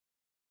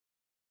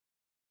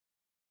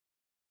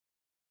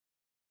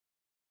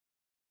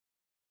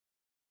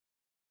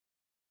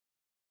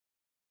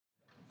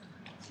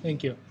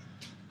Thank you.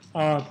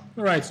 All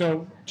right,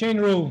 so chain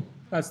rule,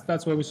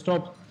 that's where we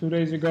stopped 2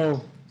 days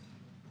ago.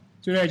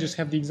 Today I just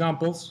have the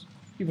examples,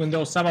 even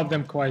though some of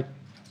them quite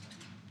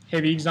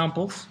heavy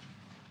examples,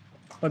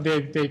 but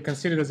they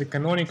considered as a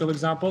canonical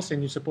examples,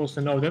 and you're supposed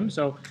to know them.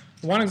 So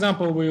one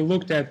example we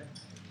looked at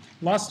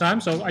last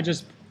time, so I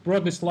just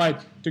brought this slide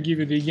to give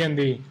you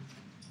the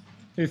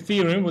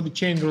theorem, what the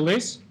chain rule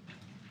is.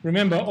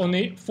 Remember, on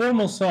the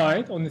formal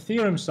side, on the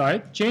theorem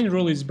side, chain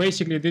rule is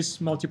basically this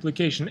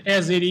multiplication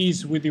as it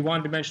is with the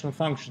one-dimensional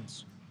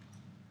functions.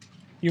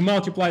 You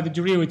multiply the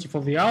derivative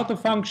of the outer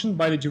function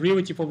by the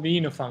derivative of the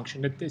inner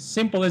function. It's as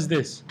simple as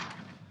this.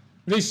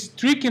 This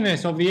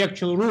trickiness of the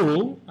actual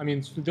rule, I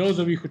mean, to those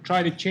of you who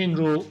try the chain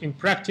rule in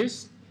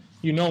practice,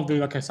 you know,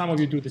 like some of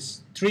you do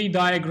this tree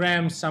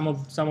diagram, some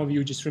of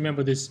you just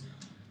remember this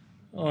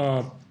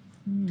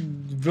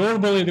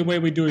verbally the way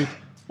we do it.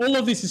 All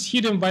of this is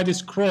hidden by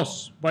this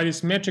cross, by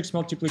this matrix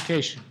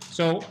multiplication.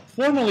 So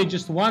formally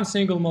just one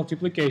single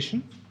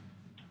multiplication,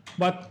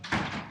 but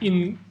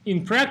in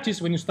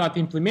practice, when you start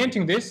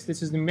implementing this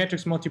is the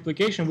matrix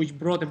multiplication which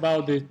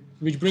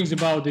brings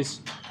about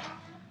this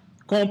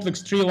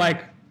complex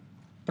tree-like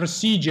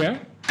procedure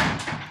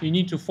you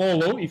need to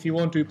follow if you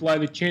want to apply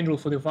the chain rule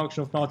for the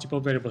function of multiple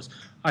variables.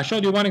 I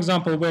showed you one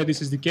example where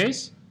this is the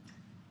case.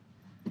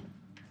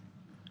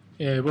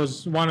 It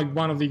was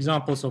one of the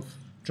examples of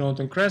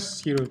Jonathan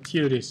Kress. Here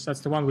it is. That's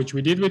the one which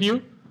we did with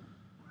you.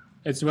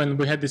 It's when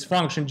we had this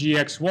function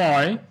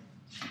gxy,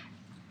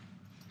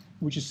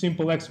 which is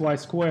simple xy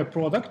square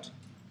product,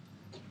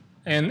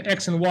 and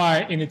x and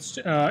y in its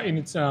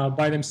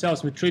by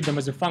themselves we treat them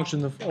as a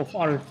function of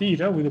r and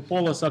theta with a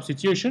polar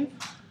substitution,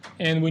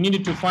 and we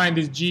needed to find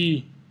this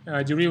g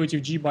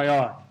derivative g by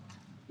r.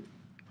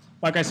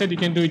 Like I said, you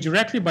can do it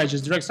directly by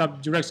just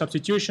direct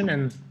substitution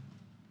and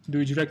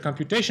do a direct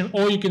computation,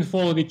 or you can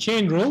follow the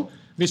chain rule.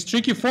 This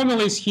tricky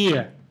formula is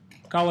here,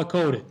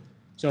 color-coded.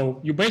 So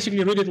you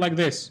basically read it like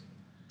this.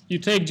 You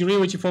take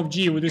derivative of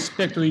g with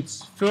respect to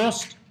its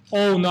first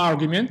own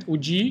argument, or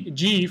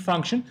g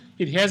function.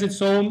 It has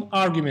its own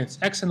arguments,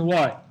 x and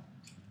y.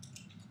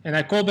 And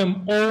I call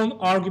them own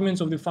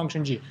arguments of the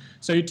function g.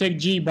 So you take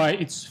g by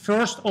its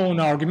first own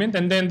argument,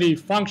 and then the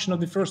function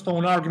of the first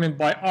own argument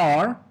by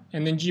r,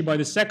 and then g by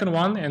the second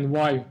one, and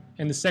y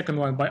and the second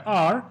one by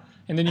r,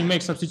 and then you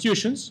make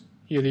substitutions.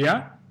 Here they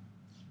are.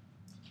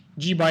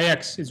 G by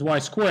x is y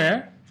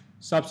squared,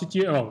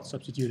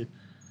 substituted.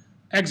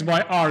 X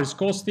by r is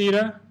cos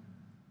theta.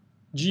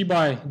 G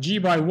by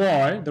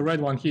y, the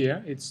red one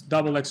here, it's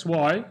double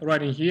xy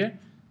right in here,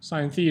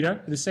 sine theta.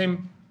 The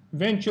same.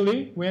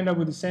 Eventually, we end up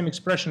with the same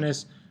expression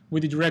as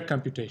with the direct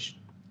computation.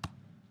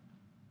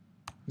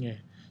 Yeah.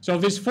 So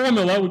this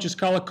formula, which is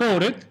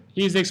color-coded,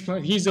 here's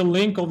the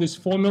link of this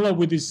formula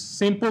with this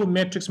simple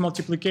matrix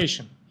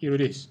multiplication. Here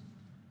it is.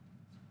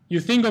 You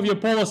think of your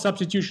polar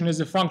substitution as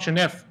a function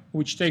f,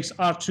 which takes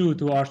r2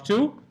 to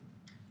r2.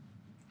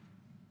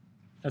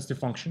 That's the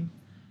function.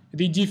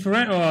 The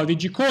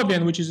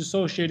Jacobian, which is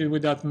associated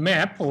with that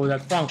map or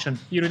that function,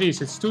 here it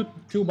is. It's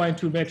 2 by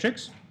 2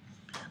 matrix.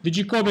 The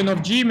Jacobian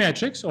of G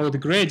matrix, or the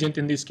gradient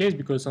in this case,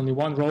 because only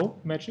one row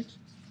matrix,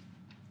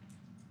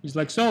 is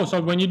like so.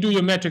 So when you do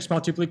your matrix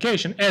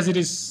multiplication, as it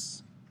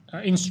is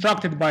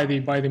instructed by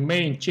the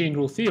main chain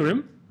rule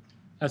theorem,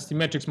 that's the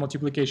matrix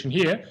multiplication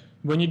here.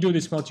 When you do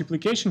this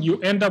multiplication, you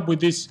end up with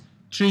this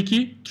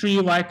tricky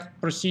tree-like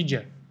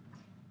procedure.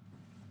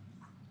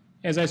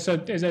 As I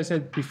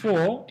said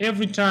before,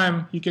 every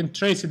time you can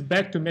trace it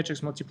back to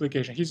matrix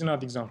multiplication. Here's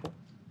another example.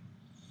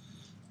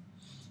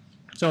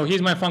 So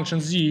here's my function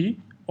z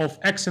of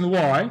x and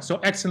y. So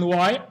x and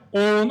y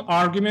own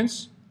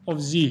arguments of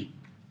z.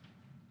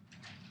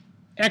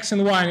 X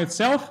and y in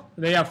itself,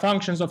 they are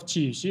functions of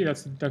t. See,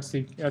 that's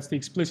the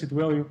explicit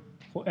value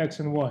for x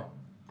and y.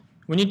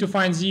 We need to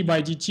find z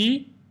by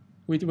dt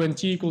when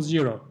t equals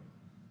 0.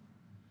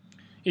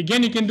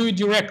 Again, you can do it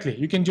directly.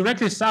 You can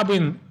directly sub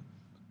in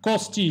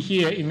cos t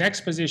here in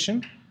x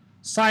position,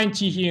 sine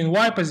t here in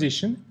y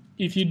position.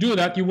 If you do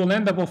that, you will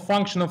end up with a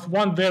function of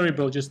one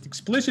variable, just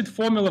explicit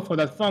formula for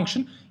that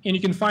function, and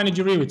you can find a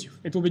derivative.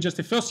 It will be just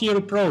a first-year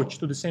approach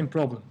to the same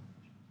problem.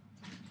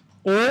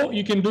 Or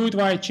you can do it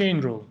via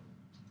chain rule.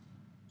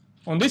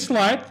 On this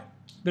slide,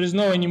 there is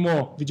no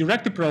anymore the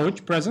direct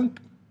approach present,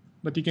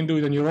 but you can do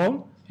it on your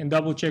own and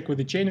double check with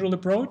the chain rule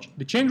approach.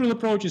 The chain rule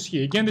approach is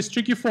here. Again, this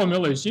tricky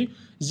formula, you see,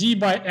 z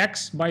by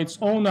x by its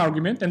own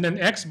argument, and then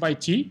x by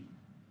t,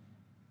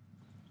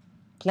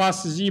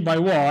 plus z by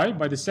y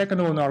by the second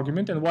own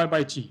argument, and y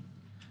by t.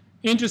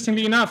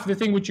 Interestingly enough, the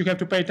thing which you have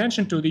to pay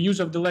attention to, the use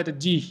of the letter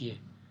d here.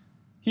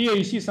 Here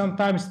you see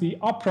sometimes the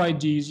upright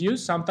d is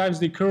used, sometimes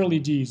the curly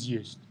d is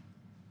used.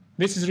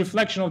 This is a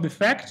reflection of the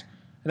fact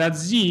that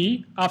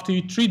z, after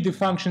you treat the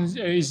function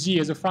z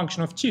as a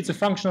function of t, it's a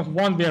function of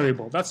one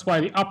variable. That's why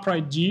the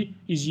upright d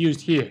is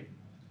used here.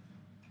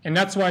 And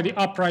that's why the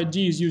upright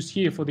d is used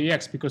here for the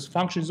x, because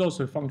function is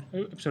also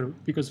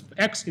because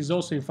x is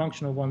also a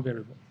function of one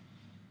variable.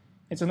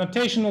 It's a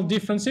notational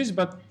differences,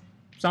 but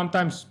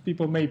sometimes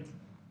people pay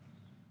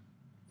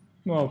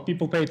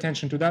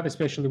attention to that,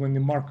 especially when they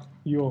mark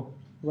your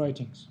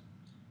writings.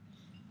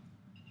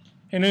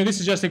 And then this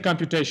is just a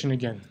computation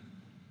again.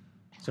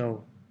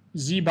 So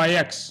z by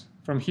x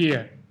from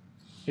here,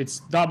 it's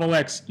double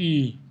x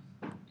e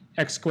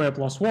x squared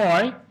plus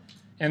y,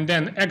 and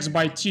then x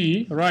by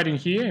t right in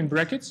here in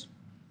brackets.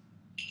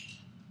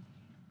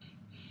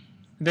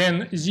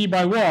 Then z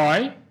by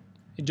y,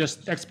 it's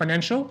just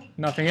exponential,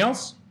 nothing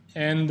else.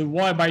 And the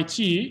y by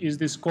t is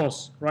this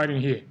cos right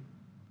in here.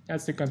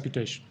 That's the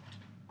computation.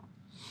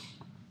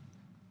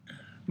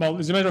 Well,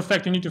 as a matter of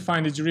fact, you need to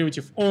find the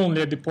derivative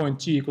only at the point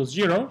t equals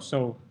 0.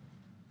 So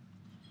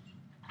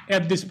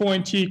at this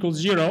point t equals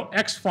 0,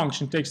 x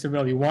function takes the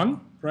value 1,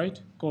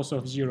 right? Cos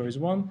of 0 is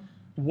 1.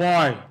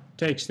 Y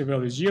takes the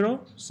value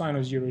 0. Sine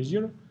of 0 is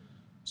 0.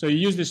 So you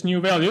use these new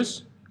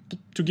values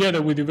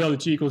together with the value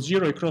t equals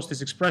 0 across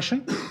this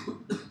expression.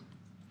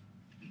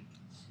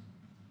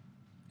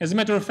 As a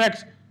matter of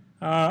fact,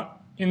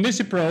 in this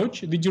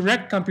approach, the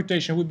direct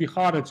computation would be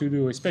harder to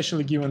do,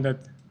 especially given that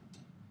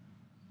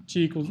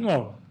t equals,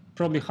 no,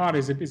 probably hard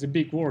is a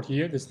big word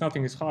here. There's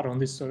nothing is hard on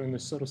this in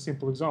this sort of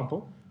simple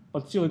example,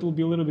 but still it will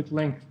be a little bit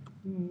a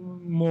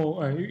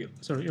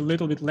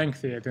little bit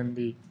lengthier than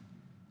the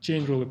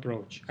chain rule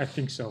approach. I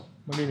think so.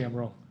 But maybe I'm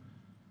wrong.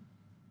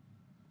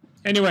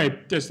 Anyway,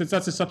 that's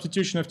a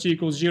substitution of t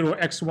equals 0,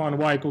 x1,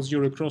 y equals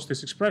 0 across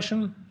this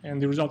expression,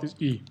 and the result is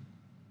e.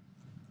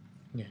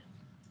 Yeah.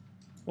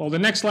 Well, the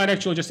next slide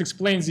actually just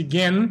explains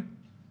again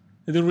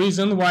the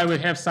reason why we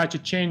have such a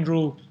chain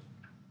rule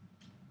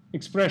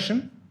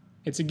expression.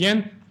 It's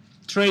again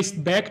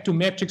traced back to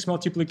matrix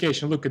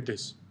multiplication. Look at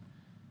this.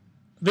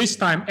 This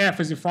time f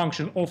is a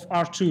function of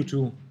R2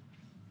 to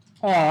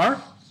R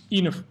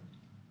in a...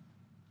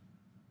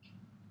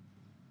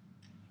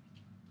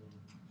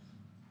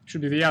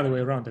 Should be the other way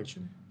around,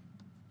 actually.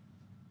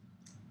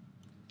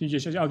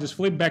 I'll just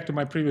flip back to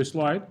my previous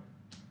slide.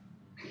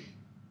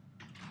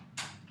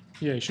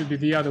 Yeah, it should be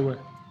the other way.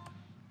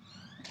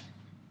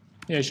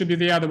 Yeah, it should be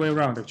the other way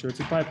around, actually. It's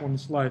a typo on the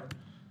slide.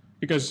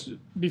 Because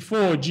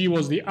before g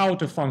was the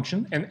outer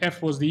function and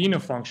f was the inner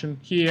function.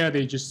 Here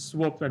they just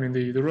swapped, I mean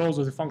the roles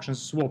of the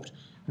functions swapped.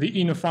 The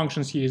inner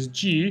functions here is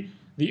g,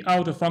 the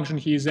outer function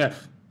here is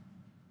f.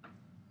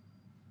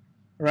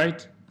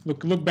 Right?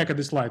 Look back at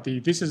the slide.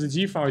 This is a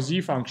z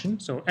function,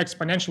 so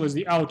exponential is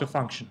the outer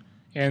function.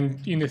 And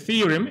in the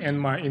theorem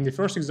and in the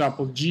first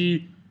example,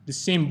 g, the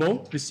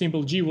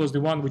symbol g was the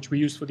one which we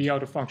used for the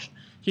outer function.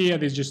 Here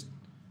there's just,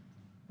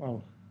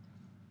 well,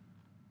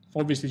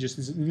 obviously just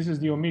this is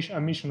the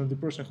omission of the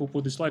person who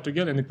put the slide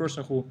together and the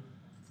person who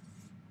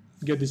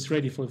get this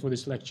ready for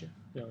this lecture.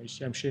 Yeah,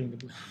 I'm sharing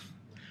it.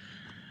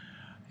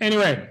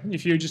 Anyway,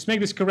 if you just make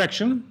this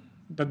correction,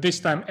 that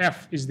this time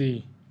f is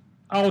the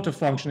outer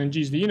function and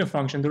g is the inner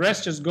function, the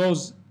rest just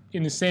goes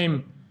in the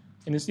same,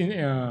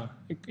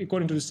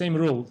 according to the same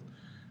rule.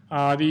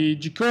 The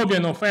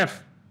Jacobian of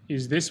f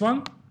is this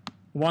one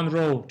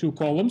row, 2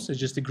 columns, it's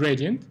just a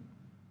gradient.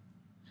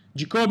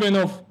 Jacobian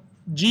of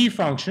g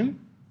function,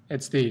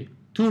 it's the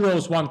 2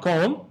 rows, 1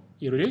 column,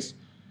 here it is.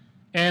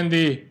 And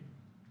the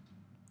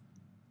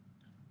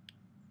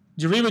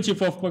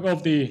derivative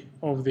of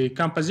the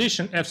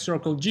composition f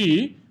circle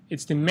g,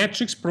 it's the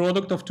matrix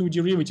product of 2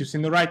 derivatives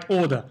in the right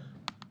order.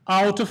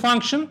 Outer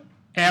function,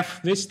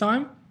 f this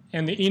time,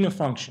 and the inner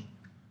function.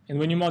 And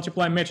when you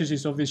multiply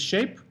matrices of this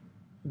shape,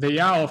 they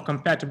are of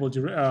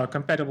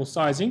compatible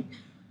sizing.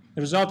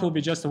 The result will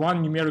be just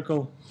one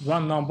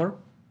number,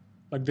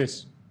 like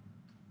this.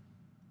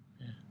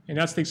 And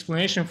that's the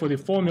explanation for the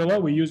formula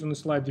we used on the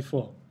slide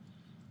before.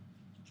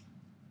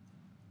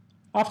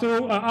 After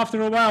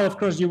a while, of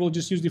course, you will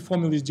just use the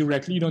formulas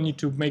directly. You don't need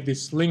to make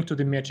this link to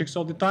the matrix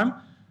all the time.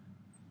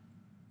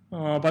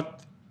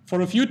 But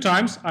for a few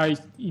times, I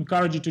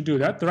encourage you to do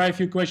that.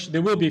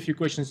 There will be a few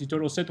questions in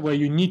total set where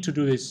you need to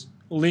do this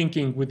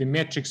linking with the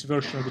matrix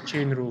version of the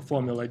chain rule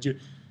formula.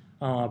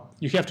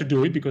 You have to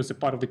do it because it's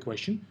a part of the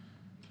question.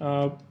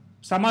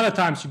 Some other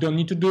times you don't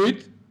need to do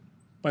it,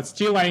 but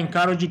still I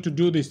encourage you to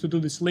do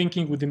this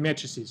linking with the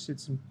matrices.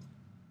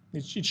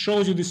 It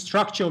shows you the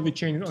structure of the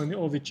chain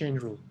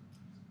rule.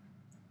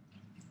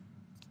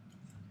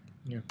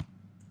 Yeah.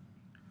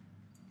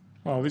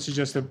 Well, this is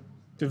just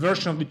the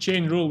version of the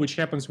chain rule which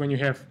happens when you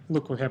have,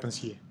 look what happens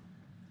here.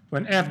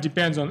 When f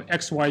depends on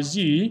x, y,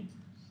 z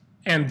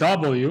and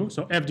w,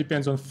 so f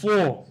depends on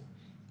four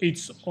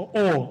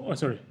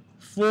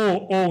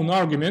own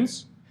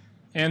arguments,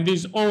 and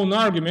these own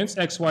arguments,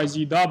 x, y,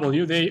 z,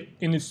 w, they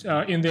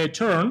in their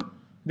turn,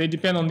 they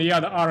depend on the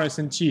other r, s,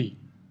 and t.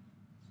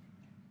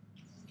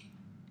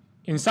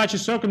 In such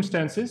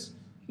circumstances,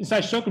 the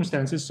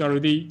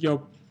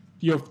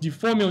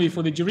formulae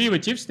for the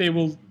derivatives, they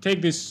will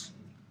take this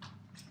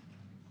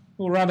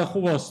rather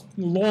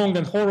long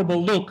and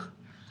horrible look.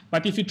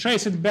 But if you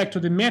trace it back to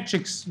the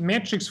matrix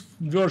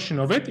version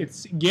of it,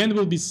 it again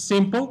will be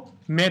simple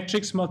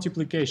matrix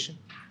multiplication.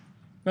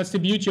 That's the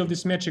beauty of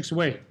this matrix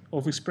way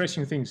of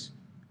expressing things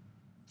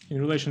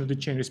in relation to the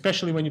chain,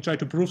 especially when you try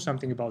to prove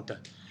something about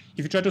that.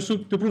 If you try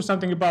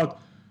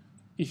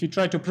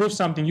to prove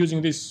something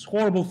using this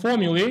horrible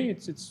formulae,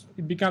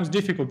 it becomes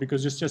difficult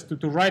because just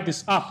to write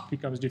this up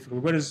becomes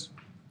difficult. Whereas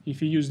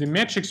if you use the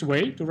matrix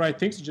way to write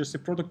things, it's just a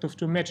product of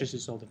two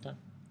matrices all the time,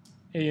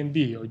 A and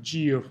B, or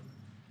G of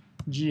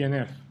G and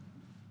F.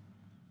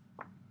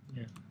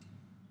 Yeah.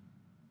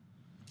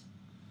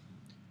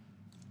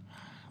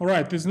 All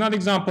right, there's another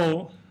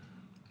example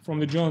from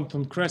the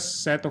Jonathan Kress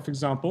set of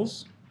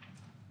examples.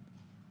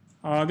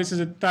 This is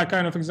that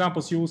kind of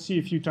examples you will see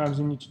a few times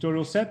in the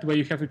tutorial set, where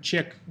you have to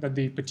check that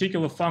the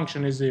particular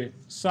function is a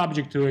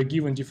subject to a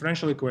given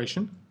differential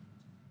equation.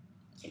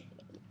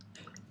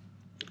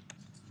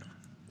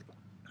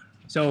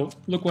 So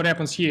look what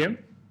happens here.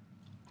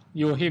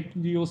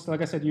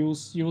 Like I said, you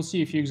will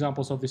see a few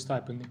examples of this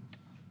type in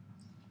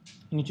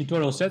the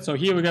tutorial set. So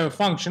here we have a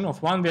function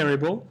of one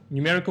variable,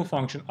 numerical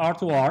function R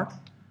to R,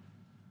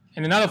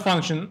 and another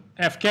function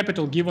f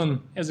capital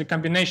given as a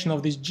combination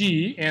of this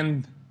g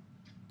and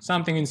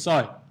something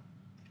inside.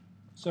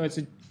 So it's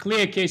a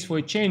clear case for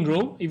a chain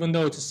rule, even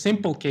though it's a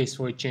simple case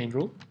for a chain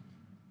rule,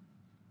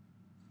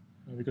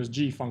 because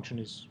g function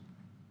is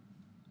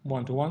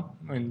one-to-one.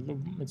 I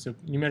mean, it's a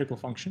numerical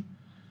function.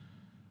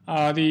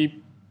 What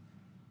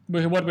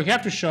we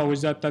have to show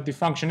is that the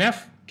function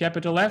f,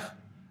 capital F,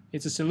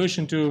 it's a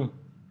solution to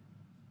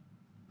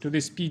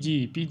this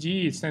PDE.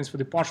 PDE, it stands for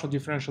the partial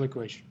differential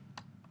equation.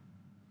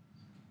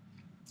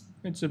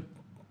 It's a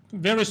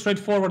very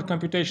straightforward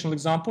computational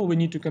example. We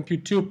need to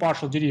compute two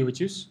partial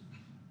derivatives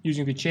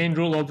using the chain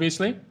rule,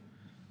 obviously.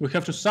 We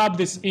have to sub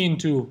this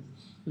into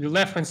the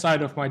left-hand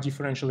side of my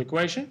differential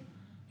equation,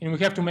 and we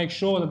have to make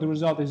sure that the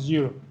result is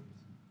 0.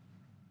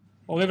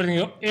 Well,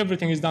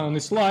 everything is done on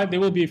this slide. There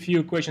will be a few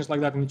equations like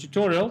that in the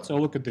tutorial, so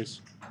look at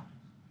this.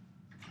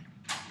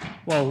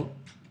 Well,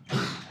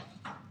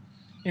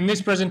 in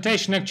this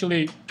presentation,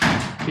 actually,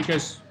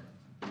 because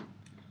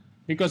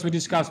we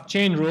discussed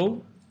chain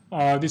rule,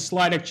 this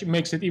slide actually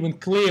makes it even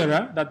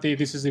clearer that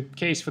this is a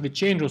case for the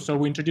chain rule. So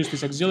we introduce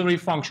this auxiliary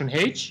function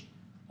h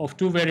of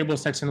two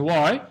variables x and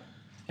y,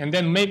 and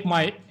then make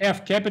my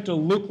f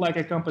capital look like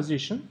a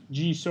composition,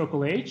 g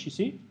circle h, you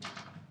see?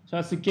 So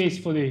that's the case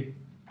for the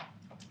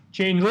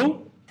chain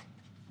rule.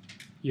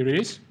 Here it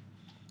is.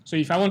 So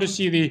if I want to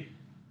see the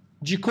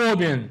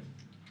Jacobian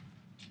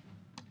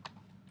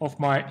of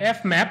my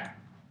f map,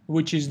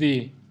 which is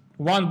the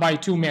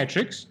 1/2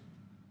 matrix,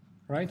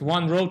 right?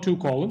 One row, two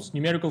columns,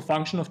 numerical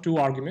function of two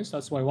arguments.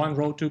 That's why one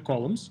row, two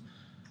columns.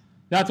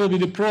 That will be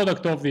the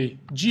product of the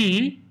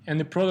G and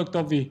the product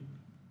of the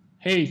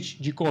H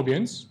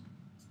Jacobians.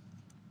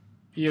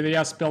 Here they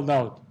are spelled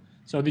out.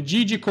 So the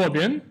G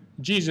Jacobian,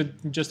 G is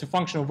just a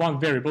function of one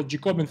variable.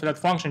 Jacobian for that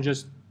function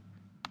just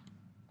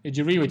a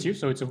derivative.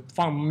 So it's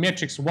a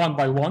matrix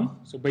 1/1.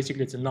 So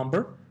basically it's a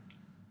number.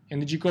 And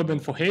the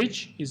Jacobian for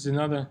H is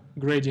another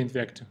gradient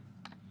vector.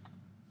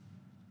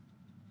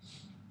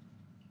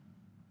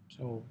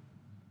 So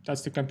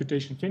that's the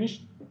computation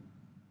finished.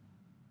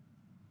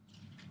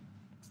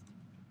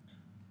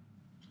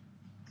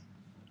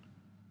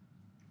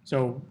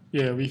 So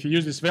yeah, if you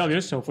use this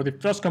value, so for the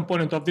first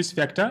component of this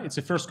vector, it's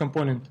the first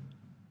component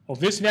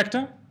of this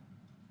vector.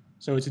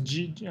 So it's a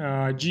g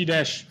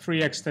dash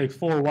 3x take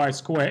 4y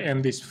square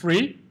and this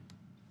 3,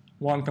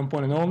 one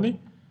component only.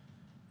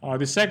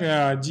 The second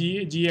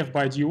df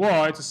by dy,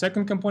 it's the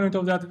second component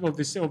of that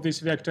of this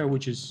vector,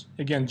 which is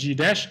again g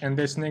dash, and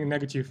this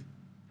negative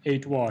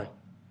 8y.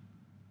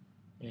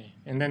 Yeah.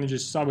 And then you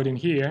just sub it in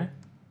here,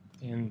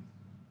 and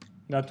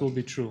that will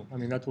be true. I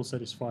mean, that will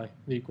satisfy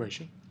the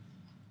equation.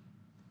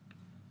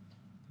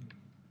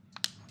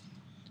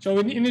 So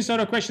in this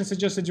other question, it's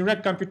just a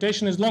direct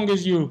computation. As long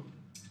as you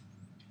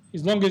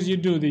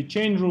do the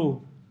chain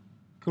rule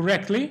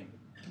correctly,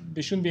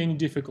 there shouldn't be any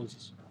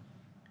difficulties.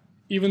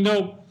 Even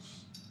though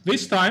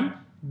this time,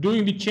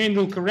 doing the chain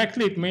rule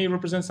correctly, it may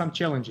represent some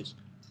challenges.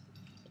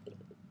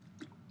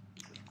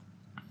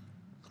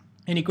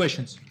 Any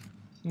questions?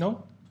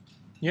 No?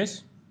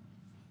 Yes?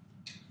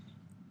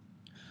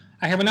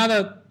 I have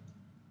another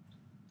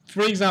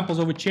 3 examples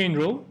of a chain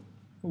rule,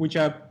 which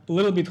are a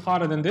little bit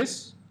harder than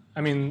this.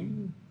 I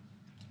mean,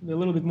 they're a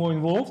little bit more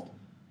involved.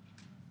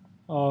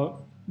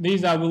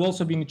 These will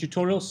also be in the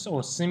tutorials,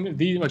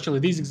 or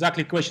these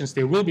exactly questions,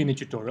 they will be in the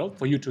tutorial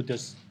for you to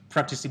just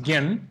practice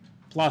again,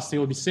 plus there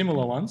will be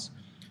similar ones.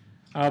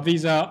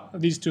 These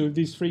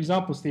 3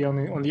 examples there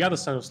on the other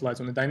side of slides,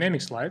 on the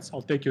dynamic slides.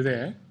 I'll take you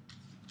there.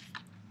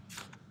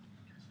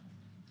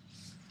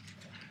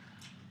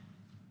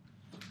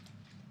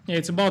 Yeah,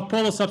 it's about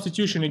polar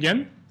substitution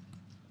again.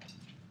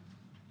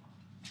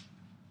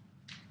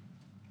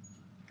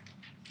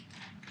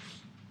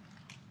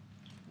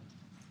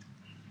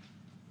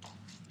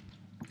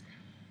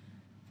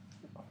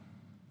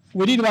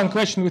 We did one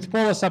question with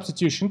polar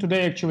substitution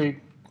today, actually,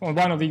 on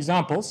one of the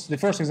examples, the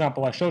first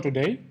example I showed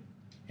today,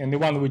 and the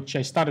one which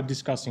I started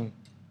discussing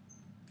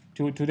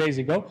two days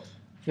ago.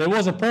 There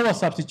was a polar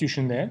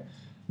substitution there.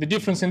 The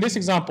difference in this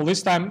example,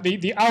 this time,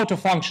 the outer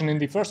function in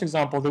the first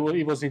example,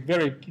 it was a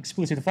very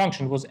explicit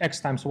function, it was x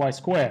times y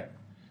squared.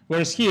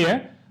 Whereas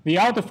here, the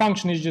outer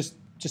function is just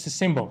a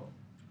symbol.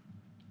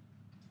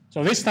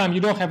 So this time, you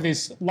don't have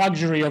this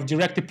luxury of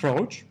direct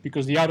approach,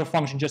 because the outer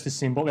function is just a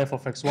symbol, f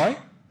of xy.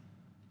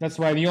 That's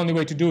why the only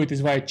way to do it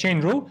is via chain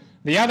rule.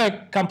 The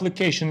other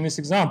complication in this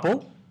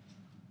example,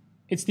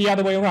 it's the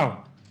other way around.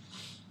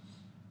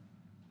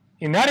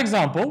 In that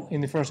example,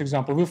 in the first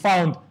example, we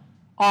found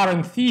r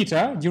and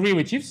theta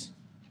derivatives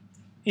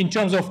in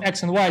terms of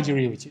x and y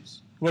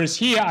derivatives. Whereas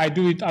here, I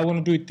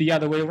want to do it the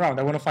other way around.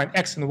 I want to find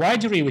x and y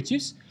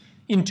derivatives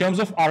in terms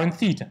of r and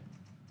theta.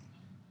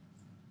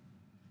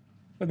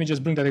 Let me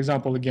just bring that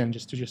example again,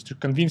 just to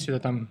convince you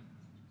that I'm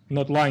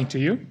not lying to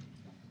you.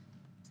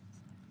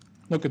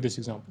 Look at this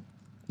example.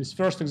 This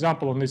first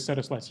example on this set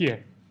of slides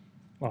here.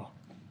 Wow,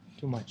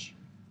 too much.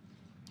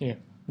 Here,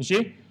 you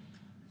see?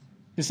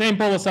 The same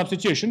polar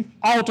substitution.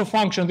 Outer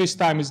function this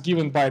time is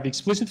given by the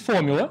explicit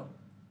formula,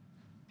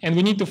 and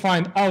we need to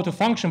find outer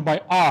function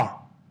by r,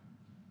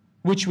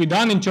 which we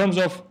done in terms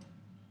of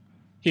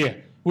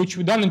here, which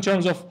we done in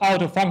terms of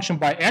outer function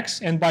by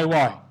x and by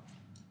y.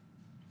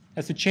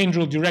 That's the chain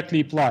rule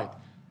directly applied.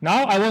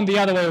 Now I want the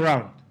other way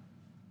around.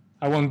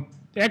 I want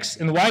x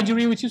and y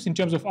derivatives in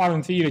terms of r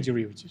and theta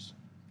derivatives.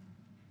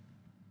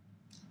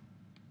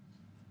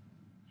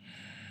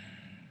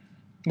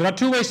 There are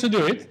two ways to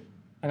do it,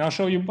 and I'll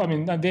show you. I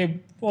mean, they're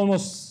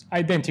almost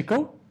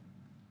identical,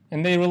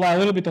 and they rely a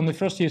little bit on the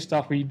first year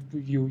stuff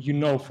you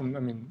know from,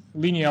 I mean,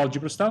 linear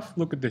algebra stuff.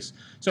 Look at this.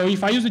 So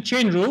if I use the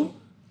chain rule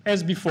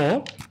as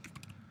before,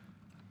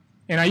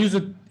 and I use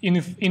it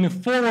in a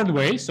forward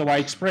way, so I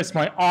express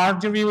my r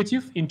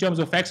derivative in terms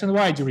of x and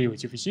y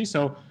derivative, you see?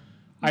 So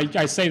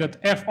I say that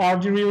fr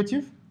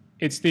derivative,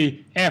 it's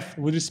the f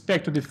with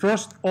respect to the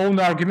first own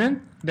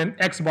argument, then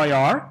x by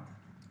r,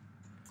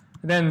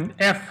 then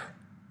f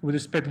with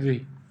respect to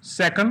the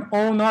second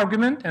own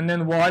argument, and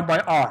then y by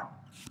r.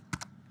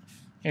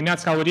 And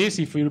that's how it is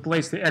if we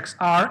replace the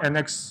xr and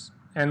x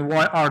and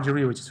yr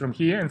derivatives from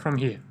here and from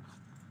here.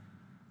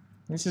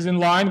 This is in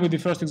line with the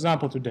first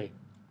example today.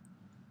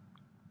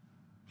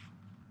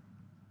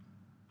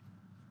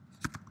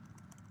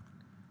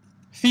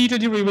 Theta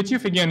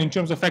derivative, again, in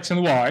terms of x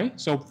and y.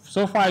 So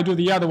far I do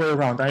the other way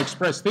around. I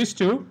express these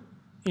two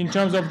in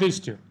terms of these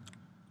two.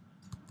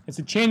 It's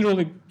a chain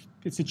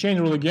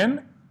rule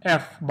again.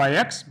 F by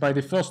x by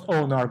the first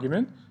own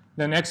argument,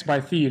 then x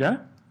by theta,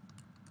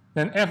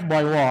 then f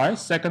by y,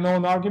 second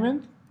own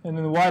argument, and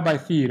then y by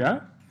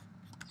theta,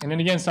 and then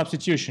again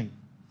substitution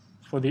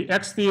for the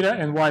x theta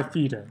and y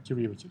theta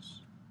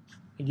derivatives.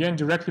 Again,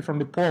 directly from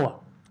the polar.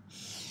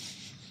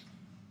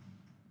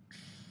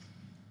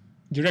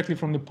 Directly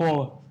from the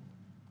polar.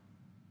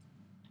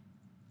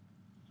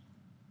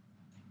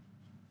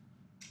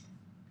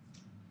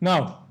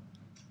 Now,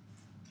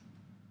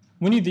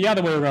 we need the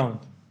other way around.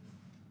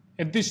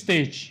 At this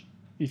stage,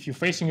 if you're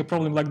facing a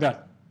problem like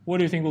that, what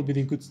do you think will be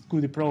the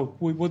good approach?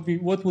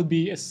 What would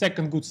be a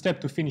second good step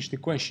to finish the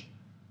question?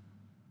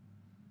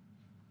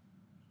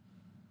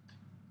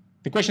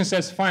 The question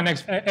says find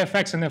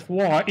fx and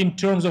fy in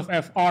terms of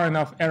fr and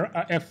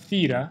f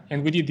theta,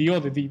 and we did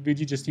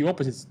just the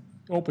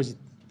opposite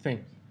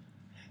thing.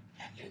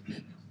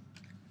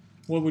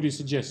 What would you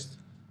suggest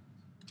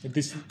in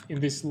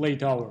this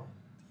late hour?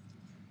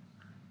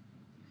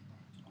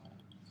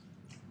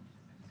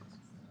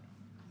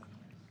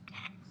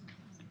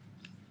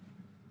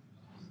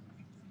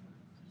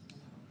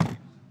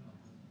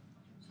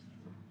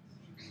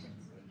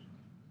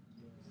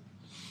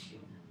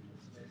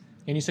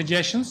 Any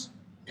suggestions?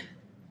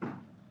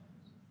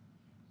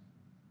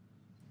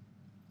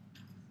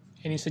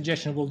 Any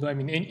suggestion will do? I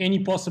mean, any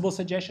possible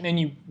suggestion?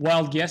 Any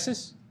wild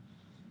guesses?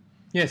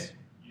 Yes?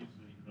 Use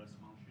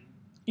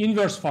the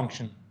inverse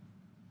function.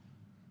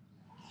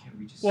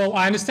 Well,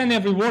 I understand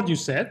every word you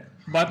said,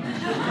 but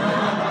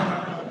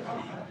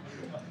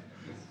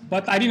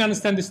but I didn't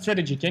understand the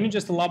strategy. Can you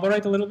just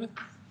elaborate a little bit?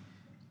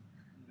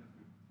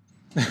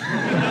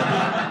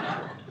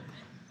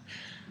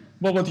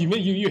 Well, what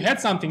you had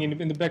something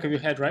in the back of your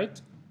head, right?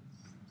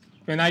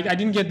 And I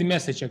didn't get the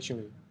message,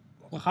 actually.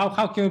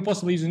 How can we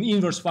possibly use an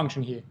inverse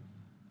function here?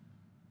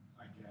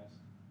 I guess.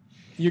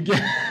 You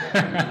get...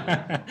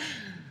 Can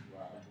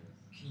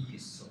you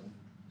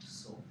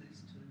solve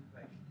these two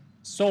equations?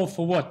 Solve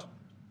for what?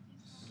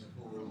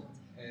 For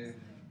f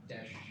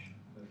dash.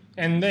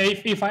 And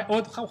if I...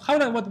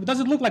 What does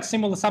it look like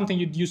similar to something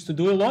you used to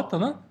do a lot, or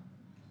not?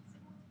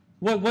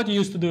 What you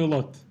used to do a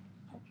lot?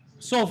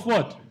 Solve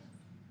what?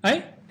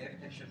 Eh?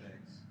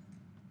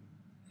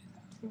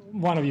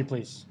 One of you,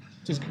 please.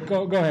 Just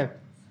go ahead.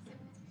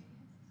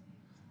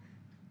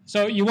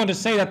 So you want to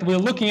say that we're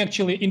looking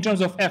actually in terms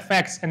of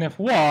fx and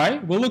fy,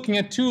 we're looking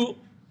at two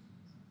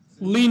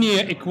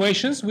linear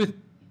equations with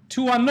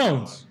two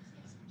unknowns.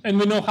 And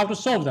we know how to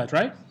solve that,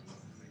 right?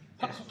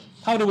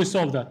 How do we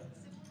solve that?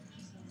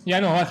 Yeah, I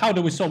know. How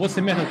do we solve? What's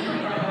the method?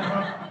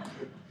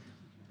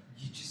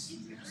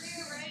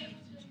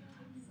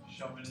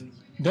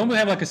 Don't we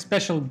have like a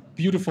special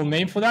beautiful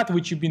name for that,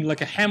 which you've been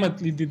like a hammered,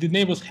 the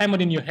name was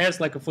hammered in your head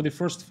like for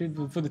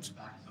the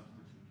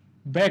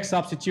back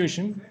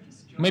substitution,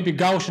 maybe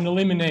Gaussian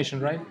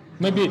elimination, right?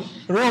 Maybe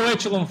row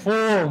echelon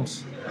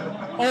forms,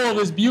 all of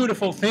these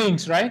beautiful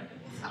things, right?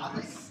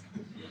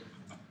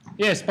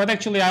 Yes, but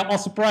actually I'll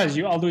surprise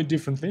you, I'll do it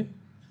differently.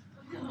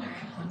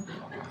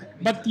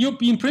 But you,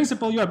 in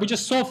principle, we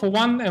just solve for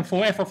one and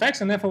for f of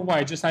x and f of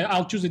y. Just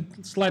I'll choose a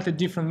slightly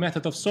different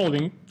method of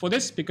solving for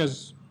this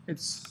because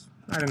it's,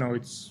 I don't know,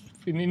 it's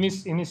in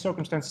these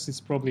circumstances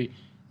it's probably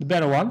the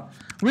better one.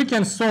 We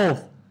can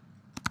solve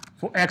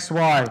for x,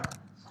 y,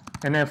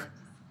 and f,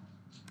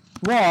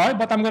 y,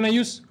 but I'm going to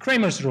use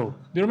Cramer's rule.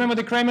 Do you remember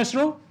the Cramer's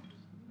rule?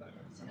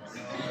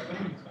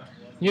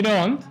 You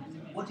don't?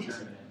 What is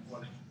it?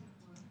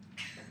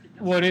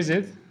 What is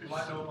it? You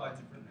might know by a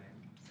different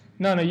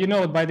name. No, you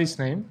know it by this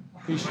name.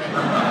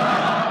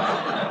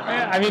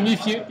 I mean,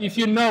 if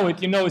you know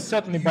it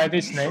certainly by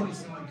this name.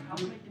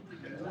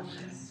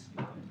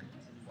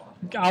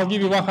 I'll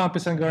give you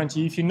 100%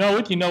 guarantee. If you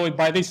know it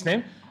by this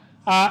name.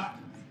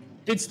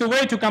 It's the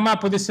way to come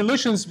up with the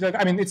solutions.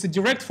 I mean, it's a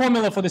direct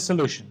formula for the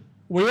solution.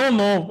 We all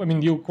know, I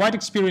mean, you're quite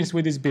experienced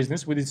with this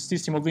business, with this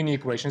system of linear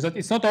equations, that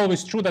it's not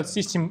always true that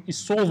system is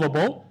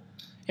solvable,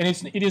 and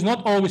it is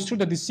not always true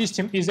that the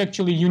system is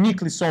actually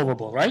uniquely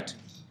solvable, right?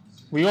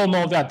 We all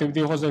know that.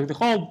 There was a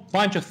whole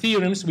bunch of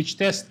theorems which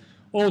test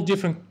all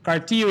different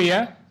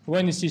criteria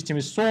when the system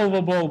is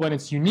solvable, when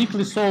it's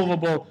uniquely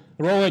solvable,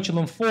 row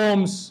echelon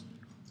forms,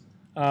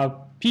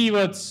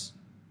 pivots,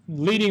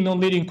 leading,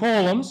 non-leading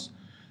columns.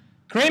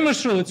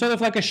 Cramer's rule, it's sort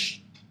of like a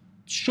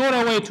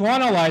shorter way to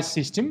analyze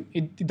system.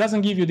 It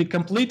doesn't give you the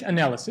complete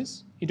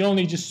analysis. It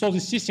only just solves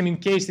the system in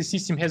case the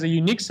system has a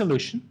unique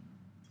solution,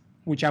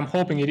 which I'm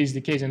hoping it is the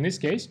case in this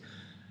case.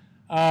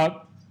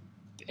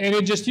 And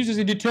it just uses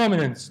the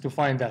determinants to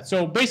find that.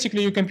 So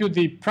basically, you compute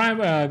the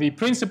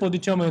principal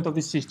determinant of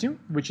the system,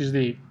 which is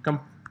you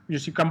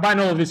combine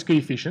all of these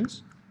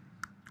coefficients,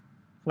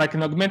 like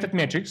an augmented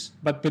matrix,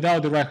 but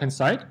without the right-hand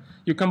side.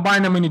 You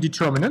combine them in a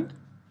determinant,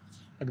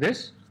 like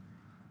this.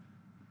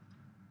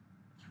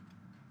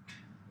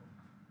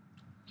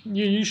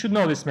 You should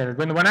know this method.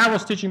 When I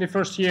was teaching the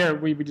first year,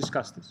 we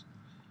discussed this.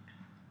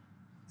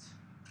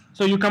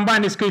 So you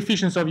combine these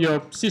coefficients of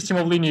your system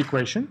of linear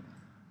equation.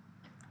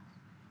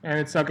 And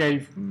it's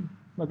okay,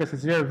 I guess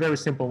it's a very, very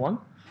simple one.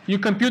 You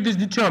compute this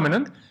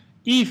determinant.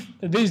 If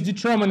this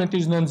determinant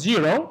is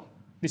non-zero,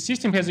 the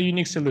system has a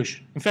unique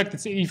solution. In fact,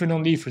 it's even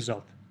on the if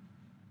result.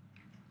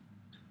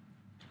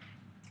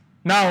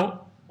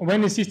 Now,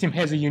 when the system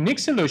has a unique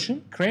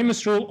solution,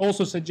 Cramer's rule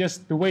also suggests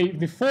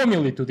the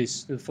formulae to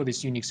this for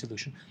this unique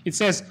solution. It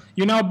says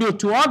you now build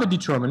two other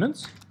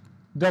determinants,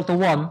 delta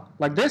 1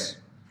 like this,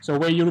 so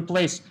where you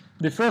replace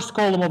the first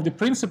column of the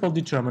principal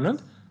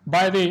determinant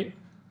by the,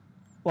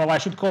 well, I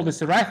should call this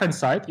the right-hand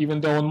side,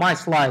 even though on my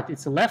slide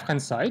it's the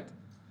left-hand side,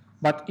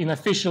 but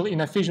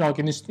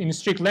in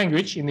strict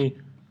language, in the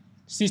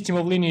system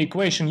of linear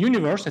equation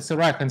universe, it's the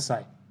right-hand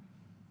side.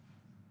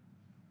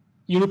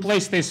 You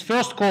replace this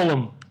first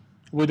column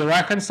with the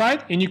right-hand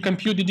side, and you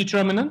compute the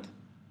determinant.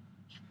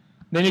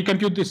 Then you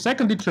compute the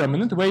second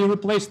determinant, where you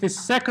replace the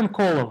second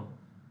column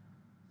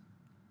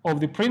of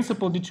the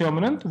principal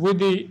determinant with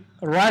the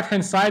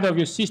right-hand side of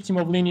your system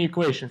of linear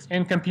equations,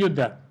 and compute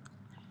that.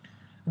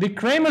 The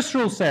Cramer's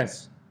rule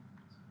says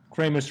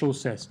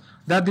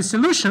that the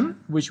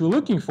solution, which we're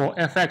looking for,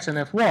 fx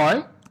and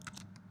fy,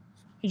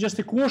 is just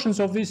the quotients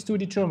of these two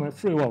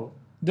determinants, well,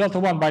 delta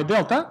 1 by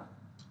delta,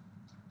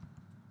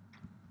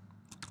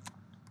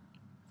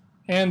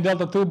 and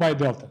delta 2 by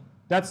delta.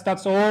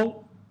 That's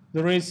all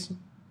there is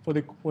for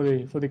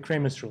the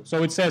Cramer's rule.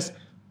 So it says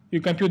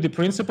you compute the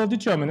principal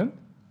determinant.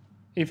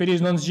 If it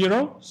is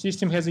non-zero,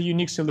 system has a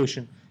unique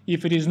solution.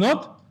 If it is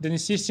not, then the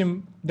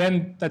system,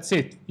 then that's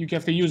it. You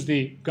have to use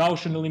the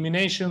Gaussian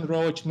elimination,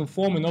 row echelon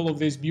form, and all of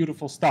this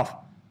beautiful stuff.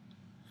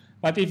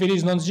 But if it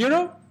is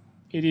non-zero,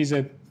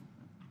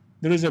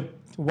 there is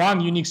one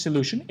unique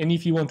solution. And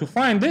if you want to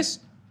find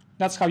this,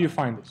 that's how you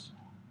find this.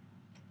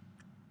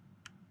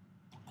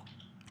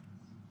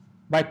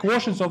 By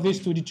quotients of these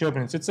two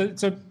determinants.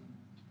 It's a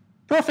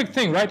perfect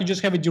thing, right? You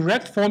just have a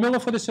direct formula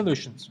for the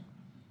solutions.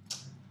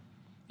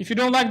 If you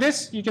don't like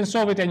this, you can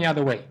solve it any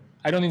other way.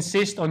 I don't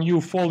insist on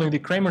you following the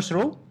Cramer's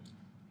rule.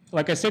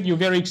 Like I said, you're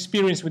very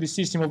experienced with the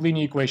system of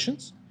linear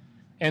equations,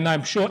 and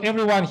I'm sure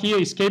everyone here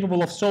is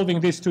capable of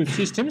solving these two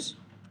systems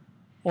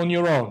on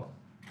your own.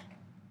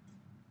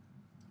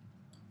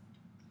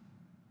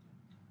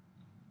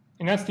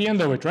 And that's the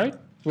end of it, right?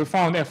 We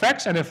found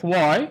fx and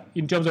fy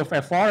in terms of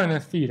fr and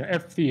f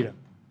theta.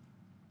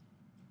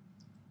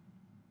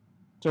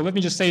 So let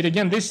me just say it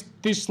again.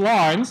 These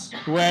lines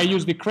where I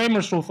use the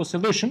Cramer's rule for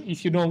solution,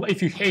 if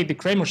you hate the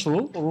Cramer's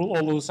rule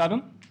all of a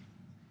sudden,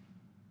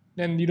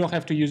 then you don't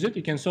have to use it.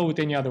 You can solve it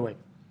any other way.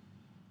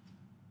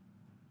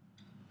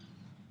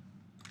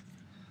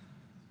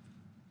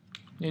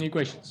 Any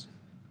questions?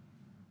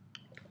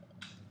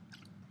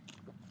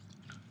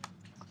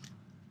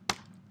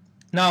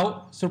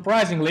 Now,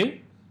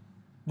 surprisingly,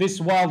 this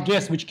wild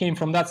guess which came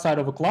from that side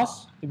of a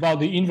class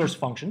about the inverse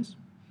functions,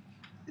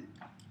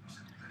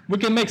 we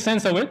can make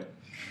sense of it,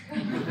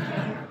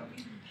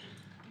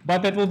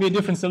 but that will be a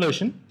different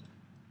solution.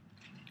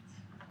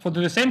 For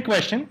the same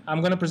question,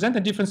 I'm going to present a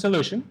different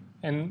solution,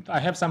 and I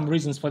have some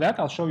reasons for that.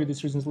 I'll show you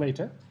these reasons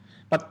later.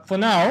 But for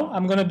now,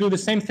 I'm going to do the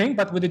same thing,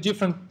 but with a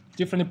different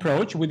different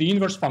approach with the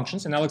inverse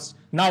functions, and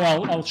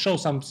I'll show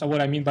some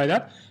what I mean by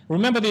that.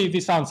 Remember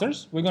these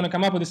answers. We're going to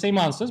come up with the same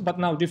answers, but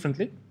now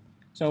differently.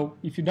 So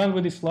if you're done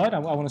with this slide, I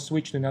want to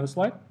switch to another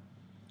slide.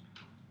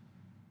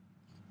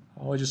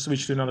 I'll just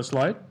switch to another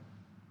slide.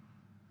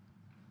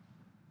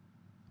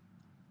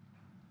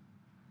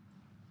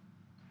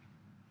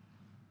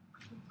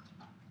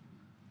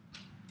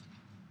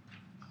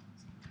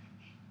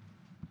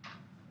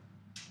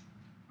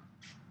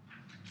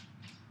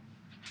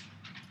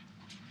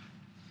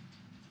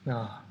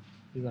 No,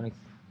 you're gonna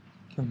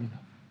kill me now.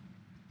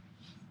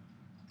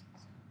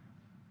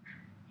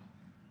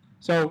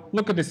 So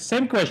look at this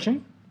same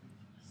question.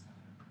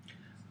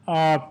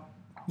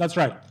 That's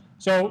right.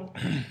 So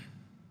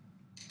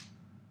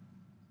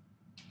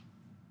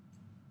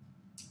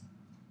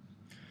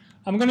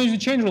I'm going to use the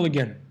chain rule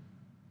again.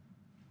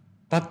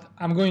 But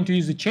I'm going to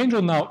use the chain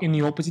rule now in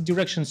the opposite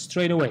direction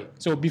straight away.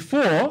 So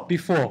before,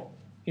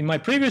 in my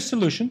previous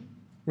solution,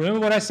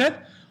 remember what I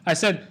said? I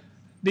said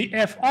the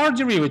fr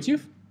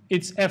derivative,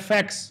 it's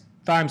fx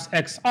times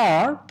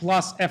xr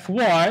plus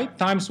fy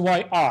times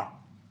yr.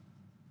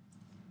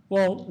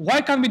 Well,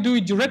 why can't we do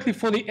it directly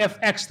for the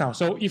fx now?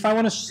 So if I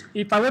want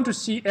to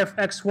see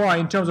fxy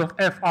in terms of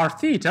fr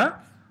theta,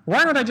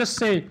 why not I just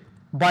say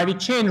by the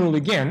chain rule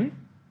again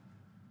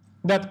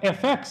that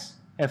fx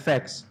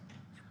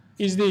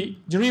is the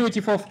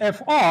derivative of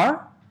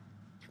fr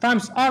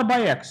times r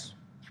by x.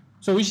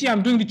 So you see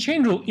I'm doing the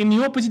chain rule in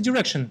the opposite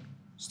direction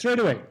straight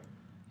away.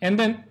 And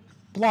then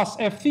plus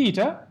f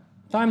theta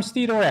times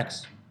theta or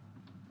x.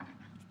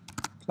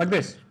 Like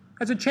this.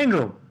 That's a chain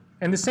rule.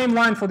 And the same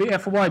line for the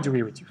fy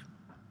derivative.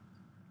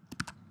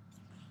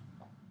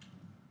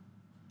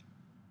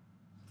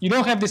 You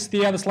don't have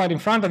the other slide in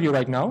front of you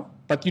right now,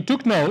 but you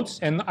took notes,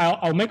 and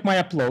I'll make my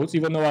uploads,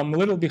 even though I'm a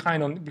little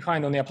behind on the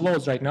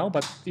uploads right now,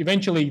 but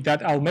eventually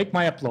I'll make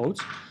my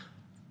uploads.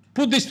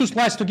 Put these two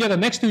slides together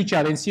next to each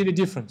other and see the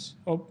difference.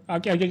 Oh, I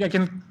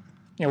can,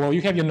 yeah, well,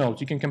 you have your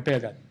notes, you can compare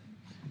that.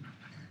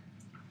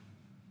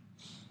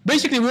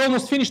 Basically, we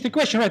almost finished the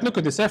question, right? Look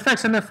at this,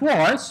 fx and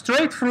fy,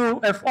 straight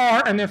through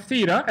fr and f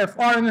theta,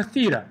 fr and f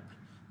theta.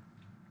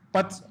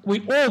 But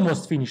we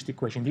almost finished the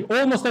equation. The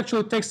almost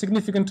actually takes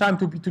significant time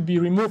to be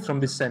removed from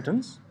this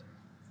sentence,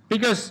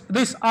 because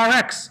this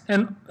rx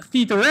and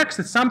theta x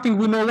is something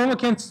we no longer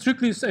can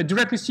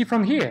directly see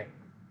from here.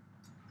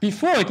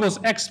 Before it was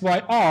x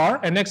by r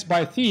and x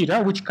by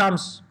theta, which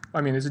comes,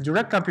 I mean, it's a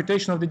direct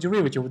computation of the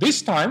derivative.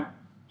 This time,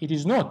 it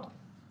is not.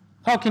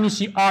 How can you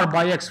see r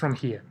by x from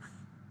here?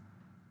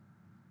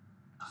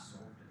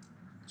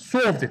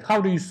 Solved it. How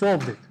do you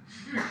solve it?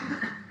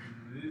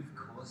 Move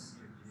cos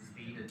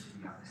theta to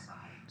the other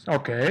side.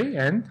 Okay,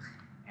 and?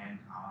 And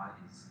r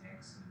is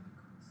x and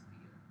cos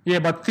theta. Yeah,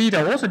 but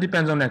theta also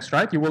depends on x,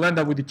 right? You will end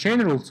up with the chain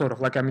rule, sort of.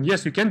 Like, I mean,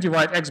 yes, you can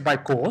divide x by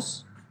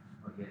cos.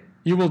 Okay.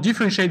 You will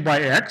differentiate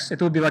by x.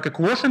 It will be like a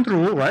quotient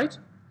rule, right?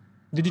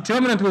 The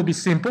determinant will be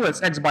simple.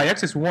 It's x by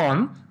x is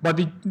 1. But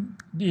the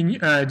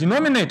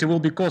denominator will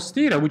be cos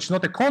theta, which is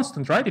not a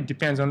constant, right? It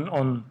depends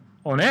on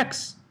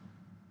x.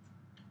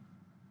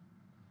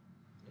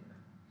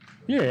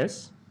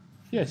 Yes,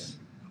 yes.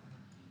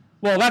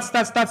 Well, that's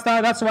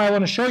why I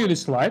want to show you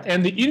this slide.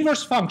 And the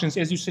inverse functions,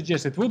 as you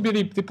suggested, will be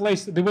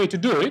the way to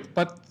do it.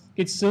 But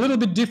it's a little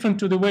bit different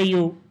to the way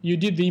you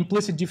did the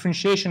implicit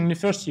differentiation in the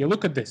first year.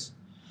 Look at this.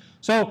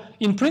 So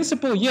in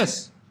principle,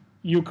 yes,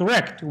 you're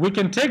correct. We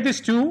can take these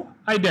two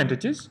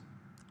identities,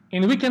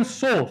 and we can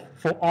solve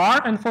for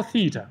r and for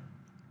theta.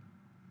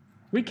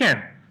 We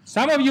can.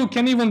 Some of you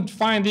can even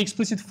find the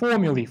explicit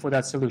formulae for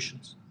that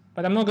solutions.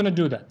 But I'm not going to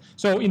do that.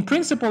 So in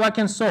principle, I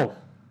can solve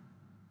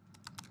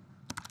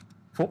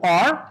for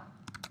r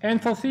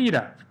and for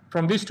theta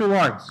from these two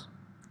lines.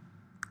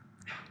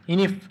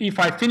 And if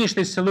I finish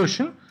this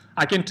solution,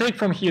 I can take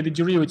from here the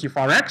derivative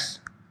rx,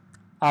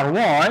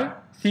 ry,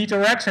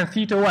 theta x, and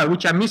theta y,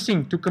 which are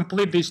missing to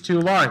complete these two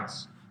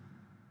lines.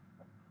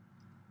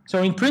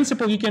 So in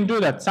principle, you can do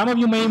that. Some of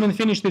you may even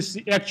finish this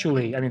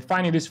actually, I mean,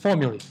 finding this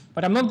formulae.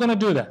 But I'm not going to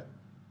do that,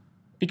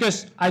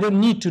 because I don't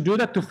need to do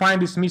that to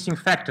find these missing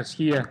factors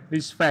here,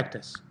 these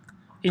factors.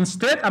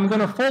 Instead, I'm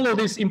going to follow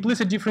this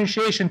implicit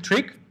differentiation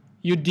trick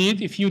you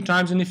did a few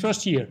times in the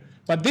first year.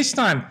 But this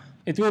time,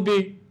 it will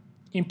be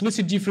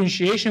implicit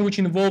differentiation, which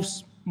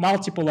involves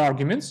multiple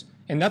arguments.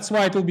 And that's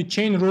why it will be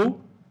chain rule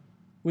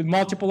with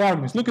multiple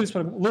arguments. Look at this.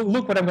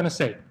 Look what I'm going to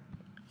say.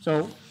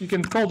 So you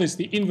can call this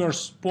the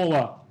inverse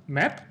polar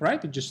map,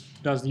 right? It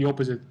just does the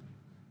opposite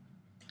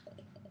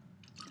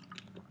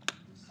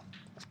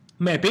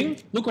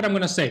mapping. Look what I'm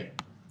going to say.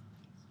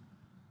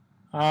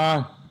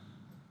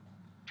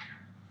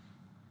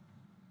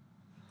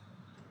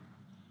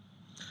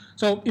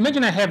 So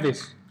imagine I have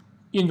this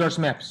inverse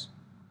maps.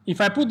 If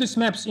I put these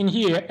maps in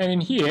here and in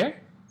here,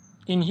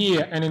 in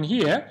here and in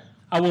here,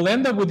 I will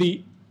end up with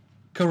the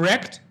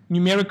correct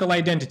numerical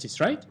identities,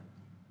 right?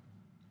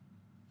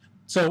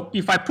 So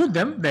if I put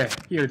them there,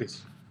 here it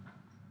is.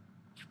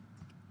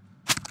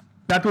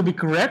 That will be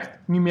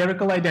correct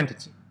numerical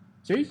identity.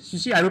 See, you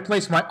see, I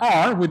replace my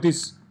r with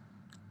this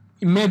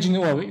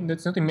imaginary, well,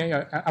 that's not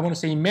I want to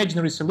say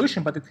imaginary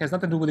solution, but it has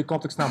nothing to do with the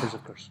complex numbers,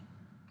 of course.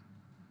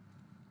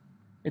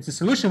 It's a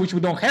solution which we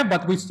don't have,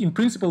 but which in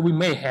principle we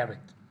may have it.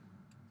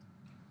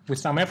 With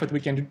some effort, we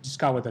can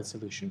discover that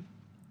solution.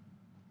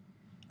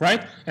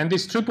 Right? And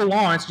these triple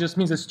lines just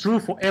means it's true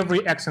for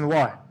every x and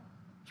y.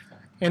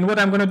 And what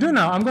I'm going to do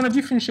now, I'm going to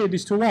differentiate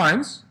these two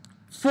lines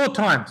 4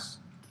 times.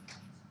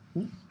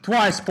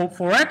 Twice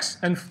for x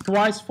and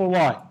twice for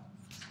y.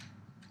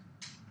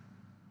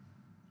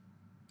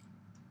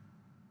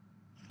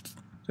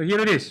 So here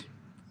it is.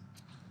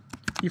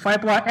 If I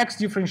apply x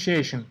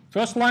differentiation,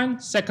 first line,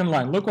 second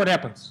line, look what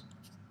happens.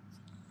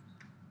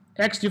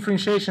 X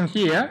differentiation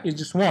here is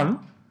just 1.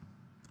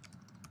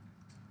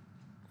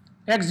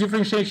 X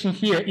differentiation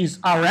here is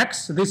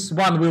Rx, this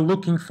one we're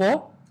looking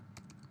for.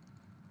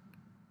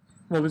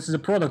 Well, this is a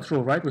product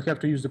rule, right? We have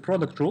to use the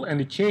product rule and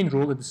the chain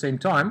rule at the same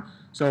time.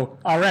 So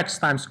Rx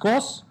times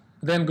cos,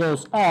 then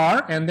goes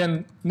R, and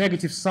then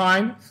negative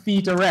sign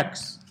theta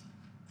x.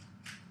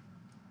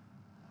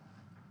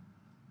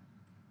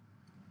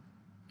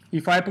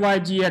 If I apply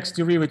dx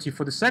derivative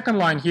for the second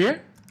line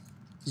here,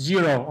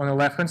 0 on the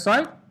left-hand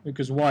side,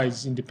 because y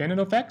is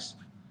independent of x.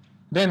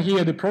 Then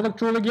here the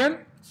product rule again,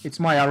 it's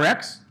my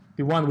Rx,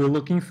 the one we're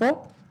looking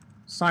for,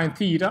 sine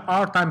theta,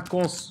 R times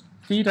cos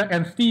theta,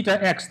 and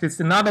theta x,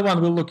 that's another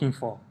one we're looking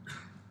for.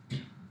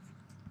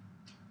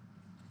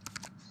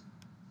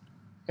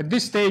 At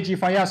this stage,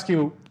 if I ask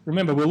you,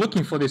 remember we're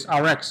looking for this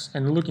Rx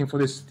and we're looking for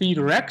this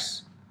theta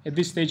x, at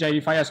this stage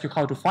if I ask you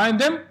how to find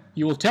them,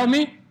 you will tell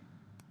me.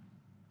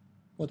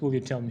 What will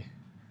you tell me?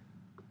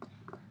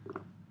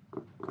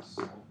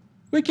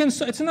 We can.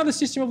 It's another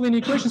system of linear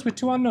equations with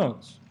 2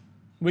 unknowns.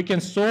 We can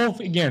solve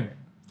again.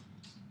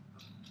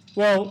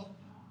 Well,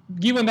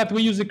 given that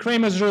we use the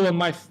Cramer's rule on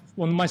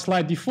my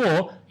slide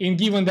before, and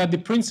given that the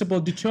principal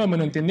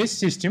determinant in this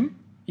system,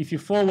 if you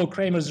follow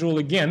Cramer's rule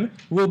again,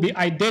 will be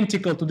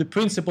identical to the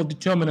principal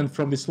determinant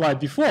from the slide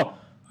before,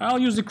 I'll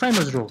use the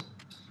Cramer's rule.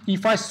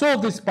 If I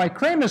solve this by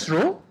Cramer's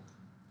rule,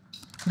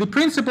 the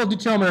principal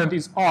determinant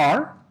is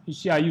R. You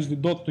see, I use the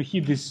dot to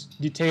hide these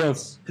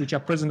details which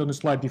are present on the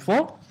slide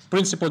before.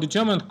 Principal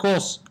determinant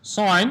cos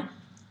sine,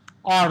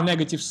 R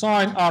negative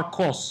sine, R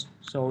cos.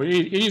 So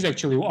it is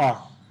actually R.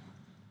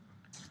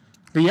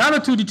 The other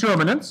two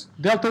determinants,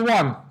 delta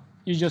 1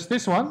 is just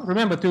this one.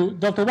 Remember,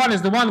 delta 1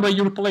 is the one where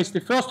you replace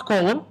the first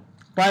column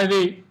by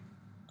the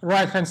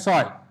right-hand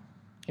side.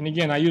 And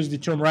again, I use the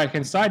term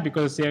right-hand side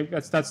because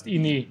that's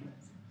in the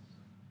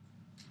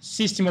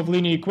system of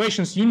linear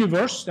equations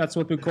universe. That's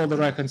what we call the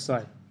right-hand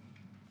side.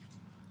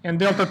 And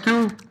delta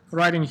 2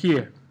 right in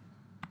here.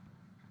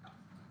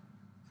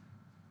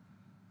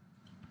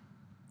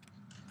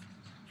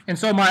 And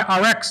so my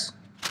Rx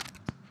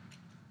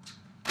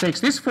takes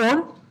this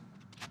form,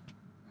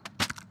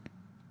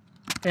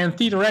 and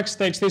theta x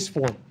takes this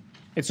form.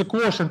 It's a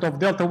quotient of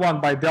delta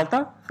 1 by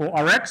delta for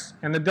Rx,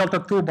 and the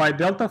delta 2 by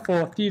delta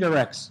for theta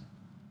x.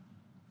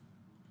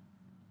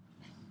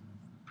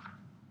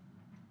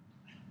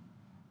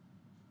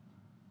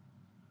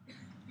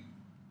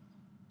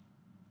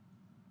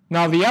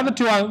 Now the other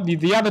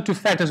two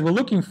factors we're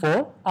looking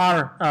for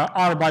are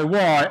r by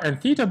y and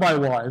theta by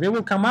y. They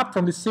will come up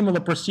from the similar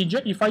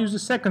procedure if I use the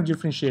second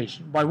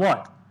differentiation by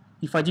y.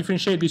 If I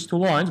differentiate these two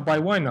lines by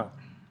y now,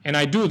 and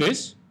I do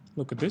this,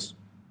 look at this.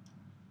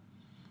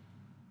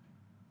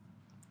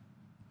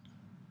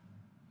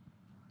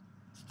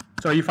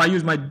 So if I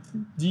use my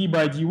d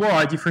by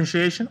dy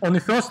differentiation on the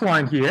first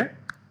line here,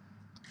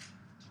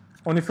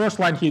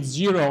 it's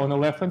 0 on the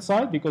left-hand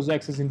side because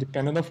x is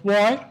independent of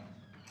y.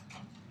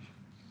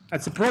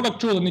 That's the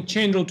product rule and the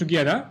chain rule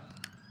together.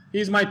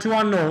 Here's my 2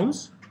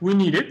 unknowns we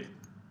needed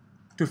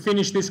to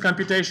finish this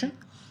computation.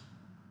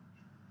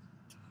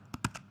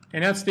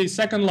 And that's the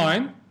second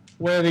line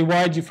where the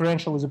y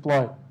differential is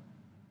applied.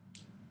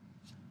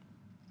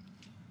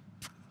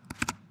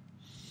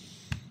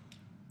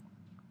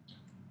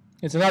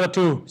 It's another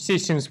two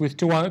systems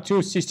with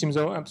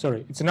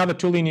it's another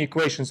 2 linear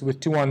equations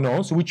with 2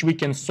 unknowns which we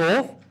can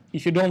solve.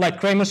 If you don't like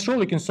Cramer's rule,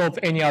 you can solve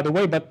any other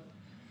way, but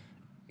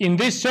in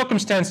these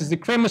circumstances, the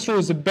Cramer's rule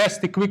is the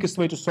best, the quickest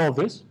way to solve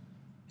this,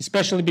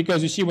 especially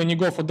because you see when you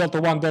go for delta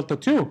 1, delta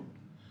 2,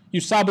 you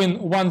sub in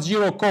 1,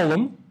 0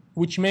 column,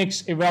 which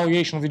makes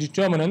evaluation of the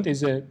determinant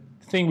is a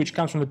thing which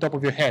comes from the top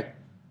of your head.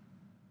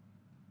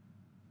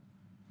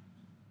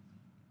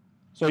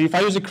 So if I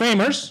use the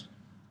Cramer's,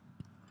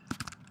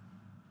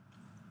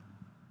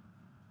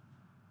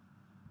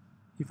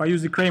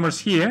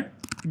 here,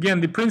 again,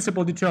 the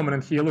principal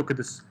determinant here, look at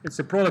this. It's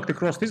a product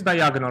across this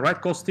diagonal, right?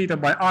 Cos theta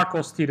by r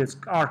cos theta.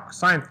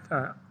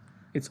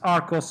 It's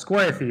r cos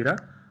square theta,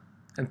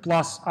 and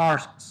plus r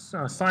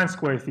sine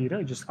square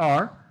theta, just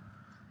r.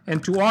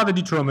 And 2 other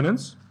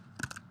determinants,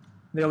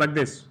 they're like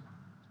this.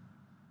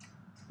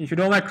 If you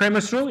don't like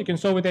Cramer's rule, you can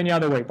solve it any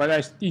other way.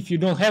 But if you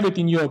don't have it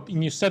in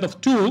your set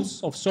of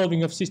tools of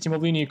solving a system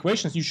of linear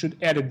equations, you should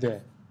add it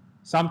there.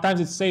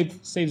 Sometimes it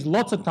saves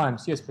lots of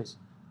times. Yes, please.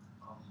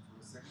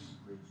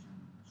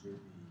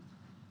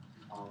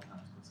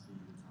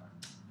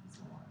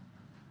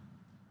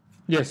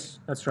 Yes,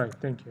 that's right.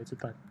 Thank you. It's a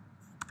type.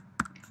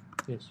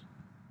 Yes.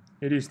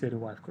 It is theta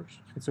y, of course.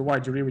 It's a y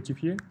derivative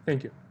here.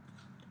 Thank you.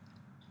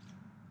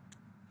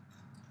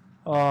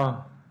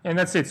 And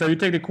that's it. So you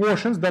take the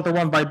quotients, delta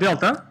 1 by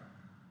delta.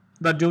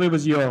 That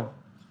delivers your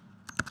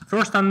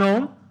first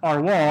unknown,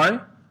 ry.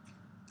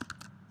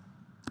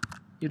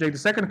 You take the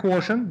second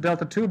quotient,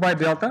 delta 2 by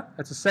delta.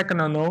 That's the second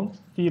unknown,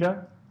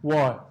 theta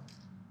y.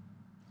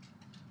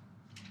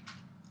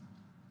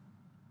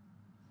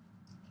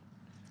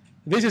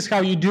 This is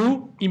how you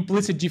do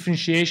implicit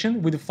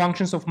differentiation with the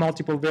functions of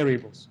multiple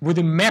variables. With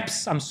the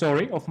maps, I'm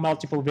sorry, of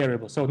multiple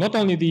variables. So not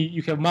only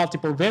you have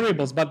multiple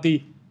variables, but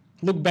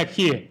look back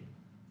here.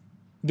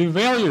 The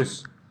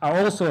values are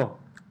also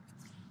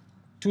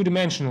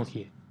two-dimensional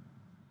here.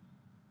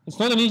 It's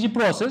not an easy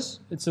process.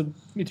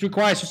 It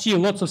requires, you see,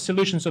 lots of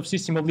solutions of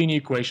system of linear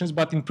equations,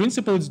 but in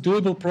principle, it's a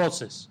doable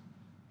process.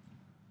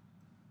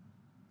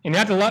 And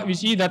you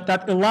see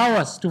that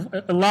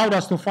allowed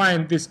us to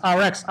find this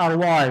Rx,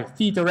 Ry,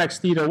 theta x,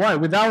 theta y,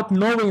 without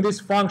knowing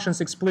these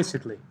functions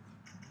explicitly.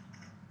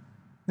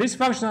 These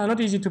functions are not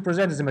easy to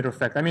present, as a matter of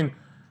fact. I mean,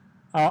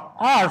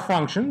 R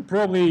function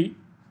probably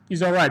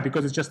is all right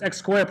because it's just x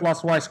squared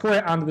plus y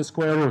squared under the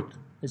square root.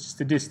 It's just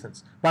the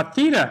distance. But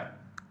theta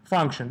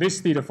function,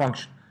 this theta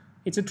function,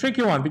 it's a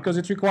tricky one because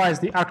it requires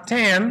the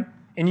arctan,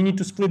 and you need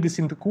to split this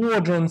into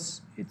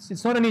quadrants.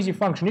 It's not an easy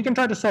function. You can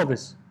try to solve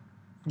this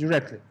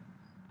directly.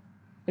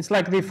 It's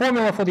like the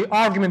formula for the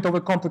argument of a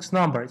complex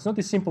number. It's not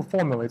a simple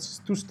formula.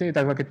 It's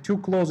like a two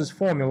clauses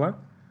formula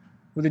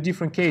with the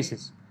different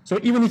cases. So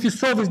even if you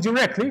solve this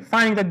directly,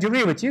 finding that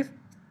derivative,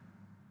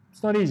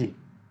 it's not easy.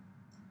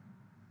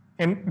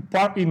 And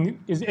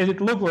as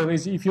it looks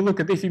like, if you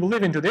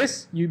live into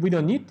this, we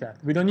don't need that.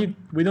 We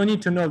don't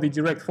need to know the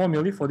direct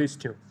formulae for these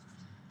two.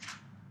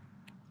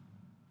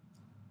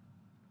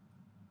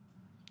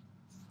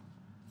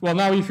 Well,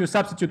 now if you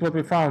substitute what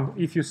we found,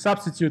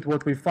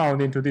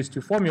 into these two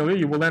formulae,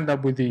 you will end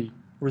up with the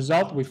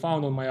result we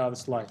found on my other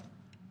slide.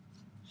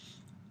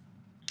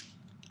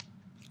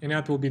 And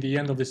that will be the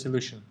end of the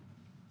solution.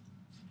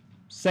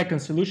 Second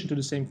solution to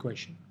the same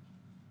question.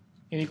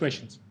 Any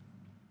questions?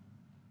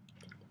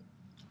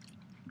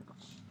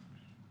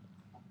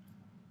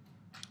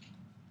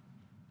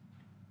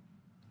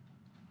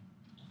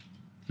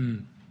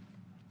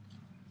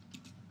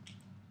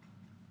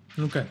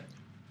 Okay.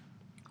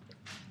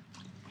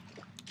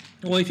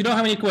 Well, if you don't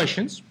have any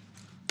questions,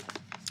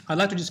 I'd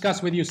like to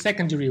discuss with you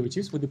second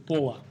derivatives with the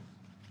polar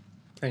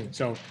thing.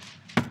 So,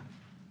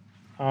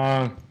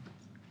 and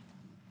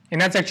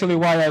that's actually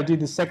why I did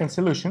the second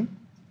solution,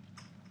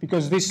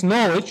 because this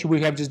knowledge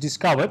we have just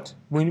discovered,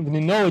 with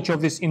the knowledge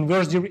of this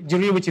inverse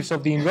derivatives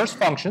of the inverse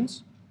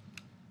functions,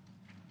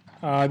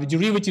 the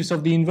derivatives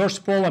of the inverse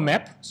polar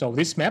map, so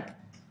this map,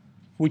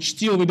 which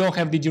still we don't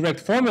have the direct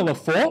formula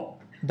for,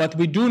 but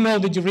we do know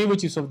the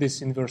derivatives of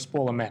this inverse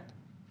polar map.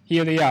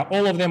 Here they are.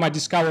 All of them are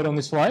discovered on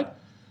this slide.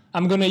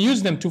 I'm going to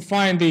use them to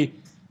find the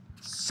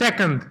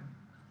second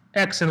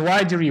x and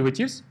y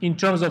derivatives in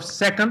terms of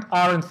second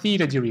r and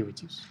theta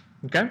derivatives.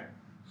 Okay?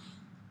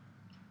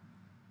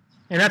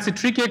 And that's a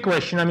tricky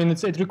question. I mean,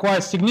 it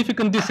requires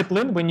significant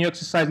discipline when you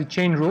exercise the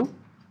chain rule,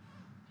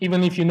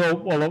 even if you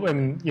know all of,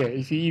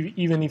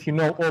 even if you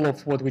know all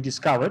of what we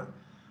discovered.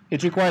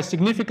 It requires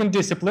significant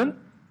discipline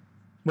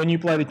when you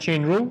apply the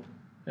chain rule.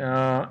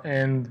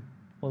 And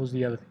what was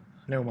the other thing?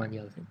 Never mind the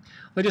other thing.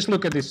 Let's just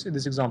look at this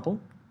example.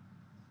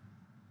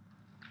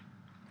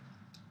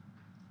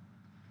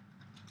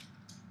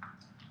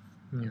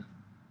 Yeah.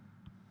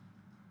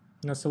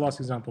 That's the last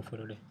example for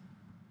today.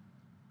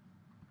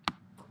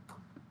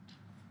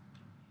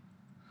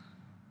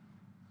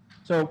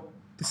 So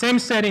the same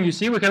setting, you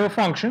see, we have a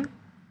function.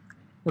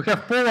 We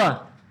have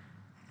polar.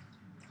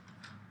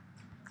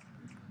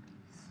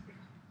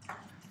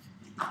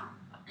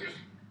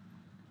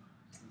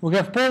 We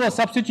have polar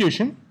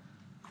substitution.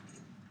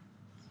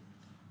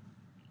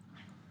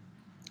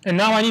 And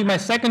now I need my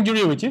second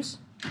derivatives,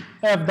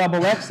 f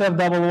double x, f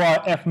double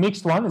y, f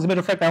mixed one. As a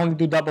matter of fact, I only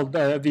do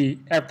the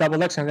f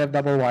double x and f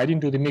double y. I didn't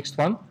do the mixed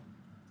one.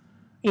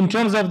 In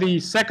terms of the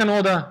second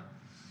order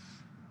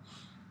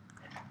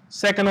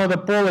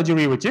polar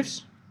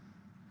derivatives,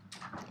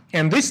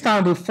 and this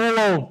time we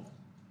follow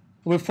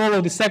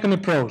the second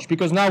approach,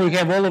 because now we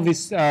have all of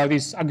these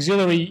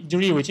auxiliary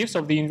derivatives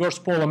of the inverse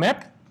polar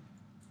map.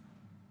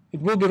 It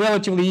will be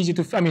relatively easy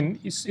to, I mean,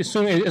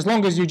 as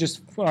long as you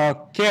just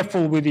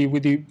careful with the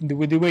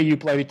way you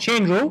apply the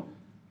chain rule,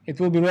 it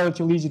will be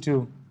relatively easy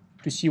to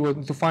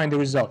find the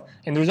result.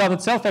 And the result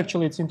itself,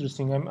 actually, it's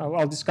interesting.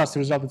 I'll discuss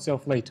the result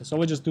itself later. So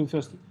let's just do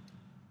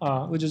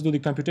the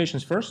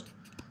computations first.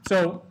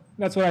 So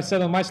that's what I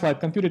said on my slide,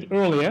 computed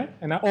earlier,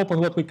 and I opened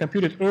what we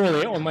computed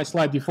earlier on my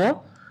slide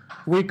before.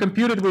 We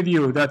computed with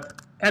you that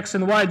x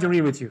and y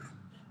derivative,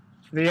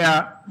 they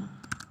are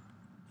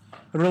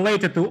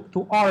related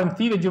to r and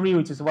theta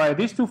derivatives via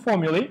these two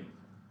formulae.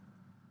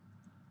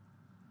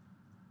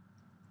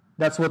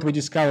 That's what we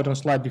discovered on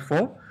slide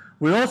before.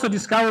 We also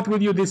discovered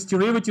with you these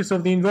derivatives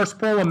of the inverse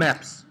polar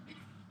maps.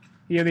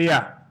 Here they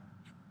are.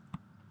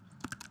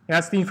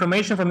 That's the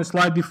information from the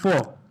slide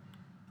before.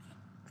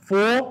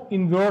 4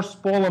 inverse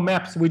polar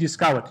maps we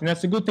discovered, and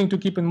that's a good thing to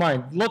keep in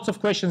mind. Lots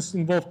of questions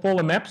involve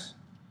polar maps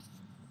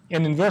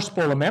and inverse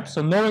polar maps,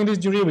 so knowing these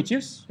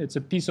derivatives, it's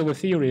a piece of a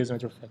theory, as a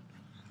matter of fact.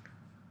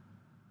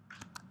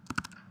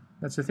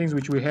 That's the things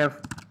which we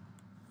have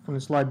from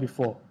the slide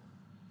before.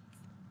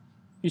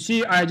 You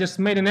see, I just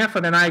made an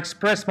effort and I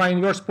expressed my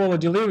inverse polar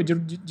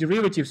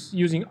derivatives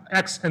using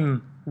x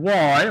and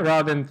y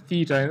rather than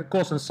theta and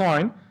cos and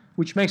sine,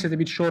 which makes it a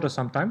bit shorter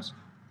sometimes.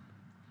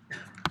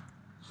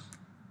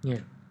 Yeah.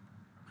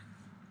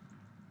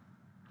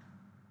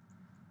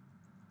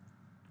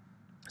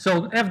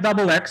 So f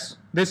double x,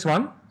 this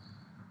one,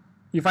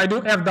 if I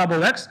do f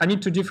double x, I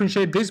need to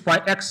differentiate this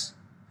by x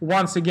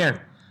once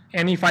again.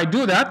 And if I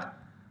do that,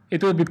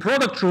 it will be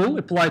product rule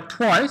applied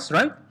twice,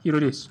 right? Here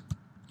it is.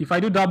 If I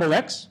do double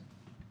x,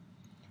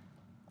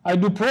 I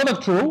do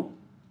product rule,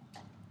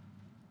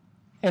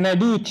 and I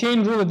do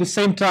chain rule at the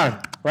same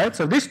time, right?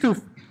 So these two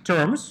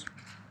terms,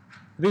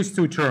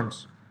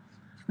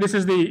 this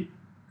is the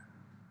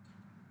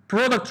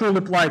product rule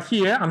applied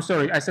here. I'm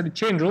sorry, I said the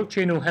chain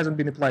rule hasn't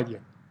been applied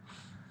yet.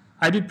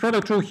 I did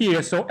product rule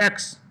here, so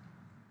x,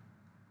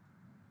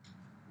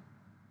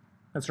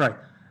 that's right.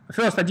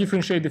 First I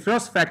differentiate the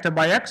first factor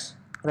by x,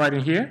 right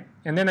in here,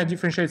 and then I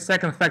differentiate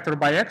second factor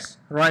by x,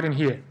 right in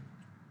here.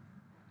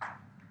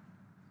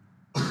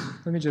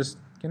 Let me just,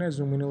 can I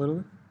zoom in a little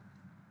bit?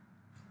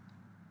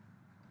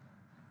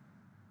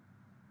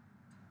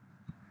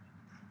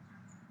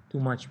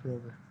 Too much,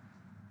 probably.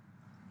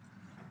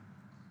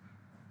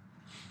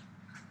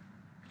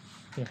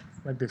 Yeah,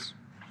 like this.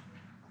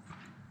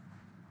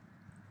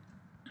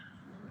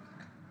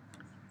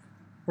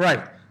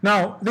 Right,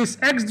 now this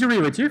x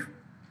derivative,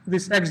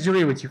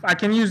 I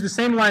can use the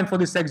same line for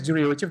this x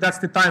derivative. That's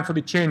the time for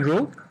the chain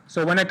rule.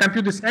 So when I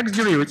compute this x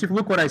derivative,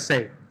 look what I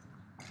say.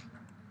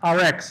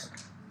 Rx.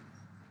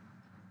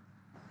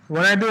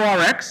 When I do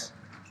Rx,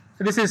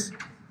 this is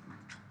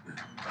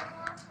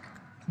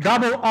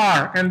double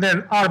R and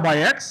then R by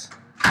X,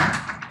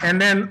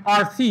 and then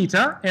R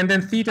theta, and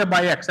then theta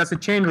by X. That's a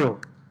chain rule.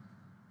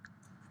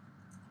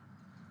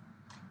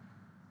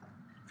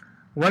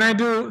 When I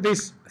do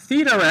this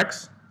theta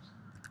X,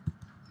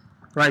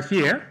 right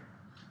here,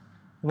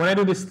 when I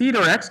do this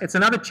theta X, it's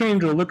another chain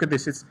rule. Look at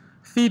this. It's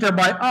theta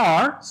by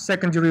R,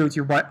 second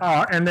derivative by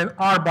R, and then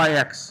R by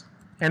X,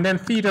 and then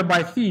theta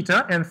by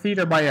theta, and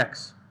theta by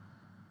X.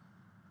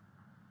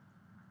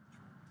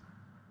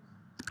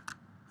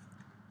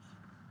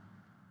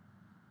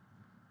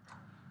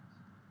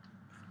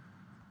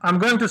 I'm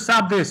going to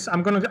sub this.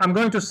 I'm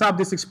going to sub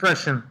this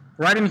expression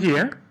right in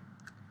here,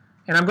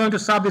 and I'm going to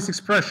sub this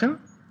expression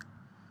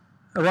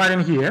right in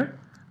here.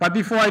 But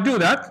before I do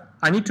that,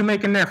 I need to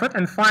make an effort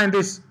and find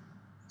this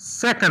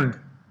second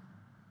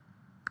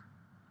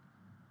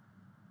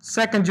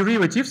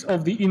derivatives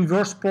of the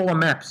inverse polar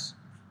maps.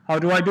 How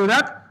do I do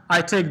that?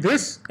 I take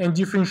this and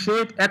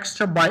differentiate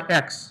extra by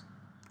x.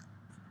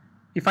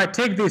 If I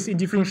take this and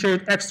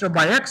differentiate extra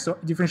by x, so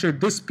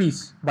differentiate this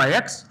piece by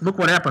x, look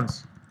what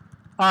happens.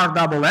 R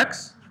double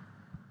x.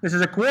 This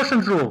is a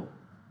quotient rule,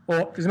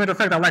 or as a matter of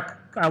fact,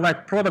 I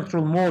like product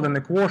rule more than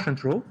the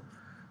quotient rule.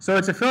 So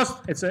it's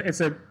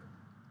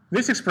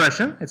this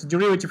expression. It's a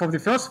derivative of the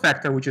first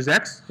factor, which is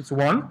x. It's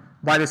 1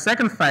 by the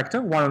second factor,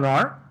 1 on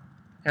r,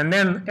 and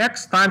then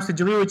x times the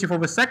derivative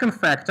of the second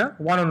factor,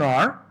 1 on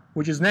r,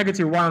 which is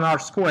negative 1 on r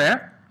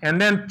square,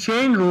 and then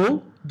chain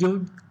rule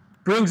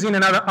brings in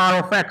another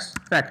r of x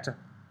factor.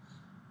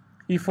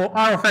 If for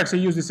r of x I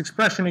use this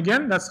expression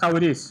again, that's how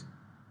it is.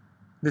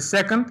 The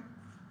second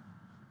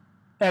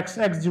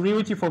xx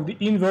derivative of the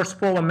inverse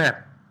polar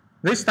map.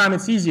 This time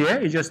it's easier,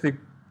 it's just a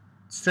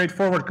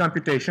straightforward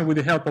computation with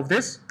the help of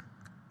this.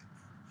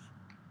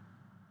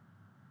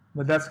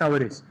 But that's how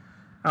it is.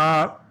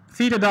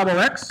 Theta double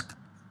x,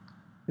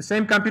 the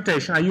same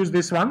computation. I use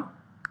this one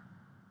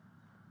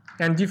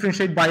and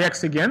differentiate by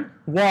x again.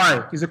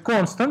 Y is a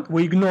constant,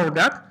 we ignore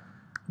that.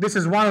 This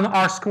is 1 on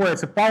r squared,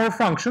 it's a power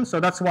function, so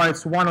that's why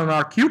it's 1 on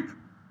r cubed.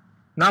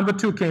 Number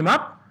 2 came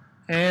up.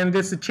 And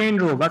this is a chain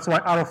rule. That's why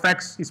r of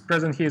x is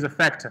present here as a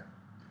factor.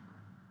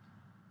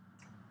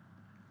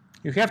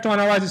 You have to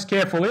analyze this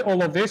carefully,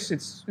 all of this.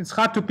 It's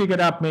hard to pick it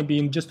up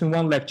maybe just in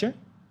one lecture,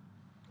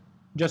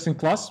 just in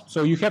class.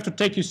 So you have to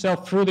take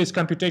yourself through these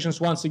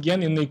computations once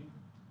again in the,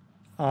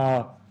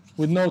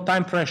 with no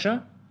time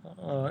pressure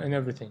and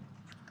everything.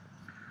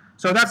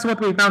 So that's what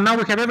we, now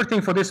we have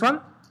everything for this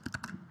one,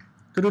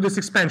 to do this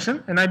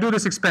expansion, and I do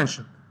this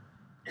expansion.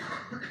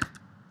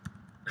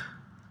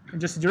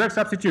 Just a direct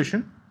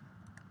substitution.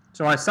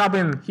 So I sub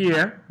in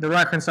here, the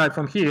right-hand side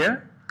from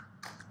here,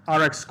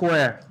 Rx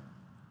squared.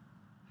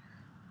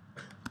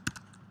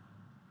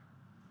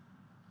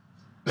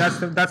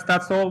 That's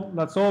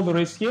all there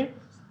is here.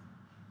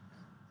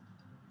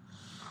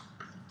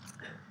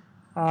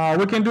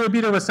 We can do a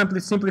bit of a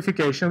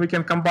simplification. We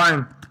can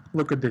combine,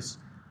 look at this.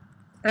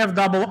 F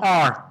double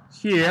R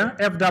here,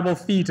 F double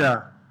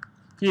theta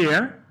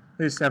here,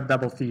 this F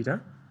double theta.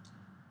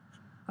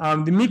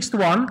 The mixed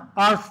one,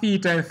 r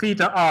theta and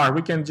theta r,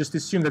 we can just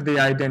assume that they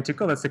are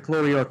identical. That's the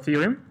Cloriot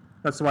theorem.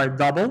 That's why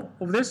double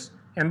of this.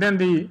 And then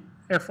the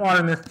fr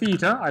and the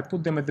theta, I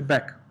put them at the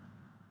back,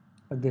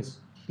 like this.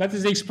 That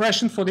is the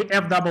expression for the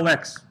f double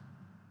x.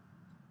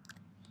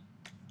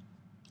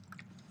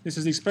 This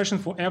is the expression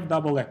for f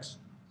double x.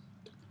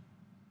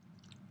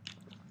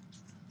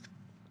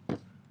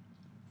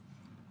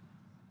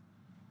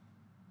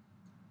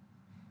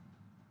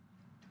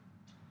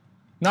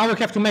 Now we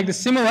have to make the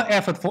similar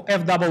effort for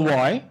f double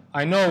y.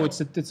 I know it's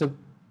a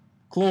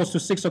close to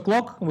 6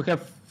 o'clock. We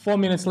have 4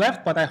 minutes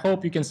left, but I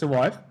hope you can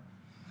survive.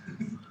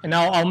 And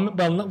now,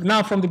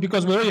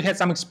 because we already had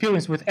some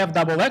experience with f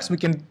double x, we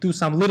can do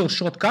some little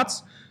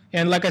shortcuts.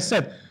 And like I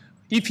said,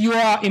 if you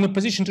are in a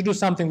position to do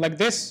something like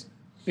this,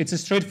 it's a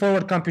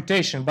straightforward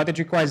computation, but it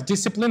requires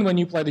discipline when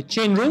you apply the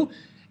chain rule,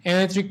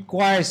 and it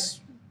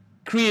requires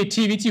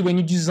creativity when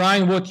you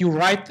design what you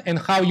write and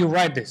how you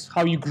write this,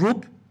 how you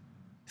group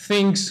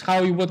things,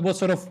 what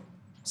sort of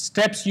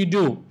steps you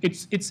do.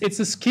 It's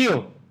a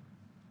skill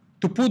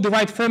to put the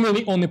right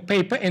formulae on the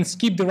paper and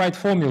skip the right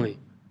formulae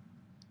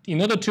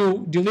in order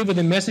to deliver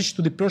the message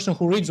to the person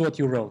who reads what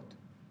you wrote.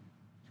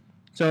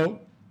 So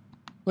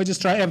let's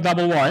just try f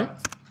double y.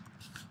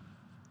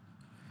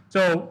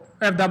 So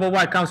f double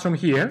y comes from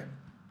here.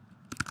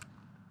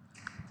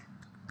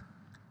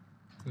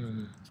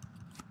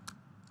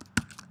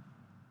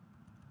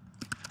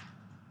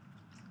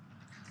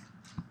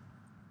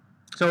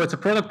 So it's a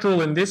product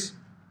rule in this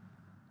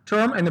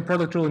term and a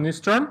product rule in this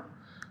term.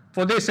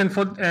 For this and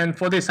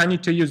for this, I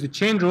need to use the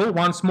chain rule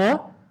once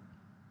more.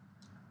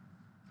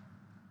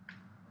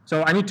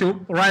 So I need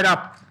to write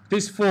up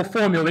these 4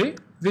 formulae,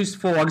 these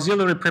 4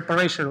 auxiliary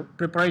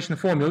preparation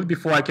formulae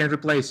before I can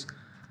replace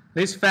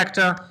this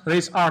factor,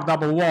 this r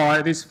double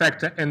y, this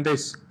factor, and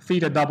this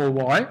theta double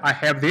y. I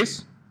have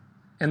this,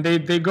 and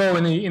they go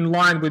in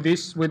line with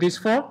these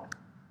 4.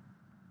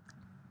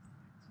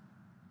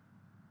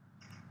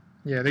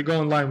 Yeah, they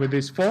go in line with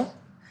these 4.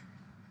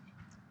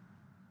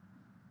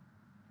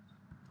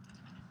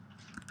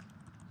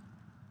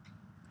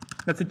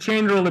 That's a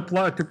chain rule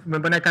applied to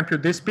when I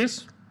compute this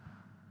piece.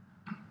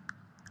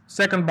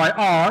 Second by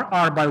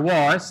r by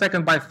y,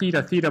 second by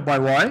theta, theta by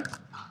y.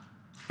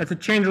 That's a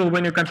chain rule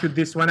when you compute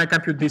this, when I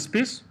compute this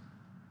piece.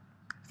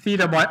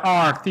 Theta by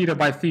r, theta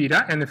by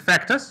theta, and the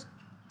factors.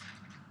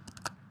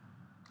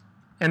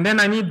 And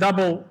then I need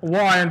double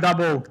y and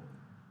double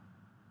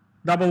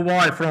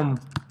y from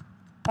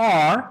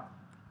r,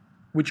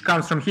 which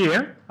comes from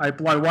here. I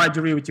apply y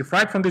derivative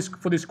right from this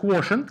for this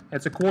quotient.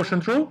 It's a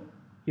quotient rule.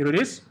 Here it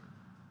is.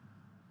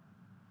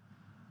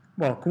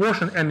 Well,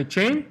 quotient and the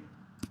chain.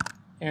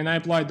 And I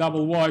apply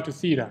double y to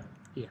theta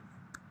here,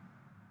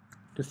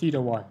 to theta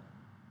y.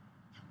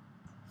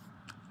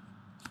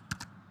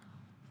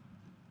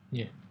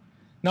 Yeah.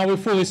 Now we're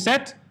fully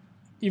set.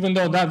 Even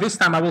though this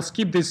time I will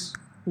skip this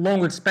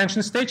long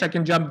expansion stage, I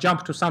can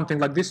jump to something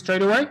like this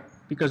straight away,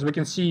 because we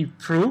can see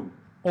through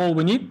all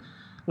we need.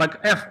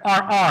 Like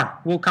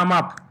FRR will come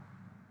up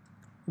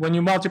when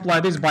you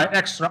multiply this by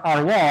extra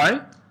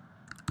RY,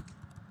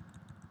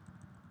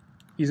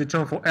 is a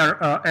term for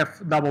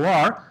F double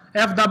R.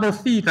 F double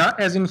theta,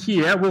 as in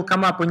here, will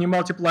come up when you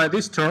multiply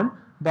this term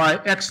by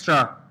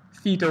extra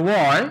theta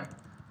y.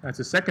 That's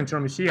the second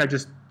term you see. I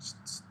just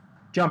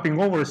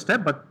jumping over a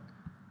step, but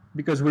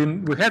because we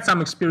had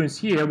some experience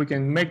here, we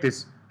can make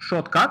this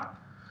shortcut.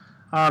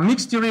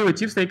 Mixed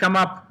derivatives, they come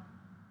up.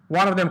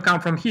 One of them come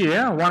from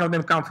here, one of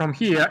them come from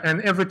here,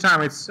 and every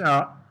time it's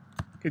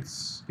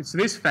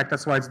this fact.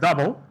 That's why it's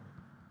double,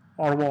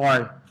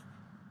 Ry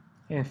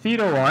and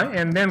theta y,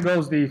 and then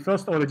goes the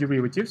first order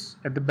derivatives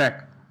at the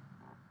back.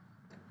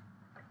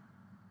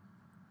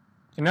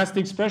 And that's the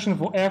expression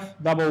for f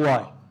double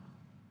y.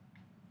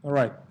 All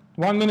right,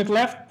 1 minute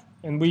left,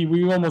 and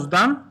we're almost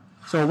done.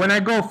 So when I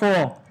go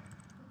for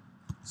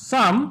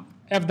sum,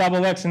 f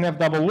double x and f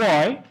double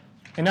y,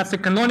 and that's the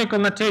canonical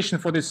notation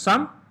for this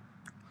sum.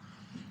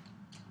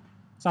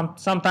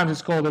 Sometimes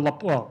it's called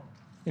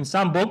in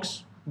some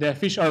books, the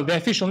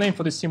official name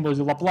for this symbol is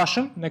the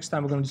Laplacian. Next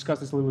time we're going to discuss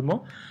this a little bit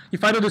more.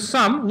 If I do the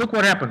sum, look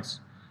what happens.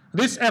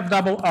 This f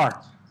double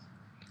r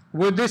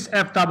with this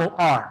f double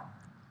r,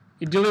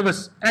 it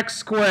delivers rx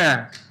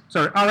squared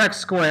and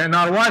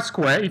ry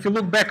squared. If you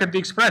look back at the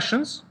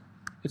expressions,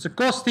 it's a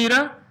cos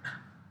theta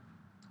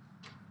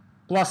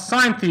plus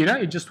sine theta.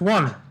 It's just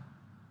 1.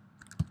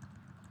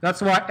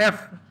 That's why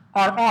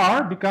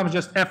FRR becomes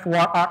just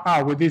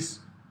FRR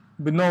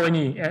with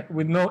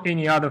no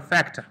any other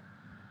factor.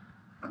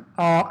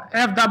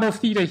 F double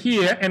theta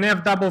here and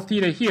F double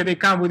theta here, they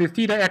come with the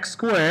theta x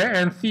square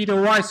and theta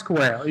y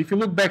square. If you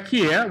look back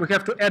here, we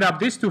have to add up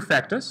these two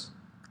factors,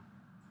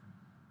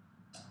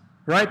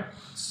 right?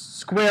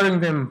 Squaring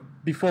them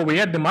before we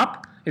add them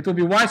up. It will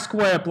be y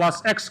square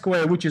plus x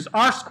square, which is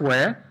r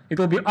square. It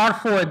will be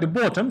r4 at the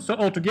bottom, so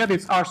altogether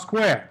it's r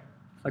square,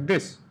 like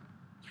this.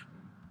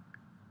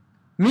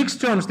 Mixed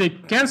terms, they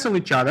cancel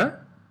each other.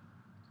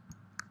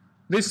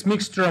 This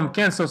mixed term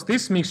cancels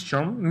this mixed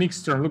term.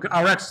 Look at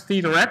Rx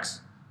theta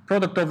x,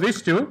 product of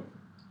these two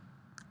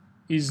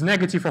is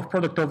negative of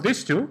product of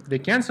these two. They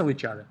cancel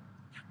each other.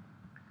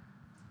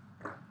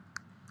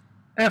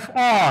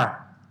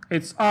 Fr,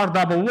 it's R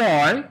double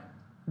Y,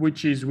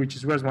 which is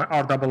where's my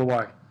R double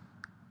Y?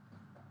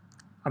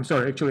 I'm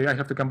sorry, actually I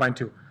have to combine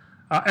two.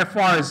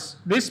 Fr is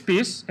this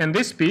piece, and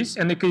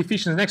the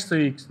coefficients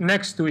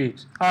next to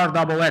it, R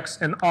double X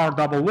and R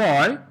double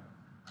Y.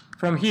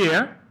 From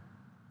here,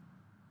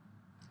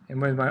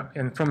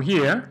 and from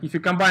here, if you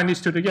combine these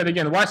two together,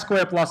 again, y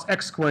squared plus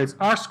x squared is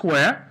r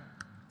squared.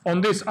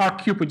 On this r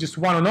cubed, it's just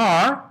 1 on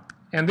r,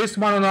 and this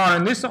 1 on r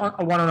and this 1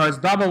 on r is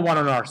double 1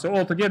 on r. So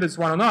altogether it's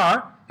 1 on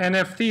r, and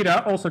f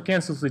theta also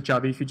cancels each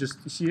other. If you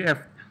just see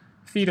f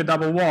theta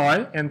double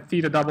y and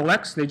theta double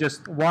x, they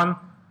just one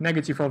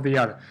negative of the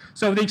other.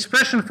 So the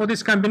expression for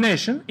this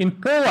combination in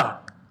polar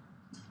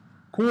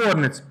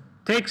coordinates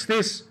takes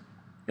this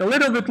a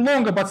little bit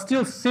longer, but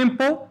still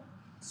simple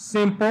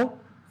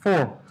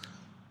form.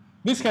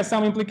 This has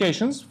some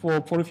implications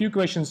for a few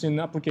questions in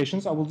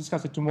applications. I will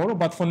discuss it tomorrow.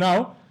 But for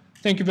now,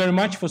 thank you very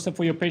much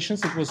for your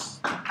patience. It was,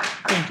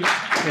 thank you.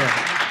 Yeah,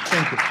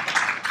 thank you.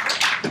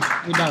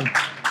 We're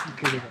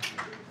done.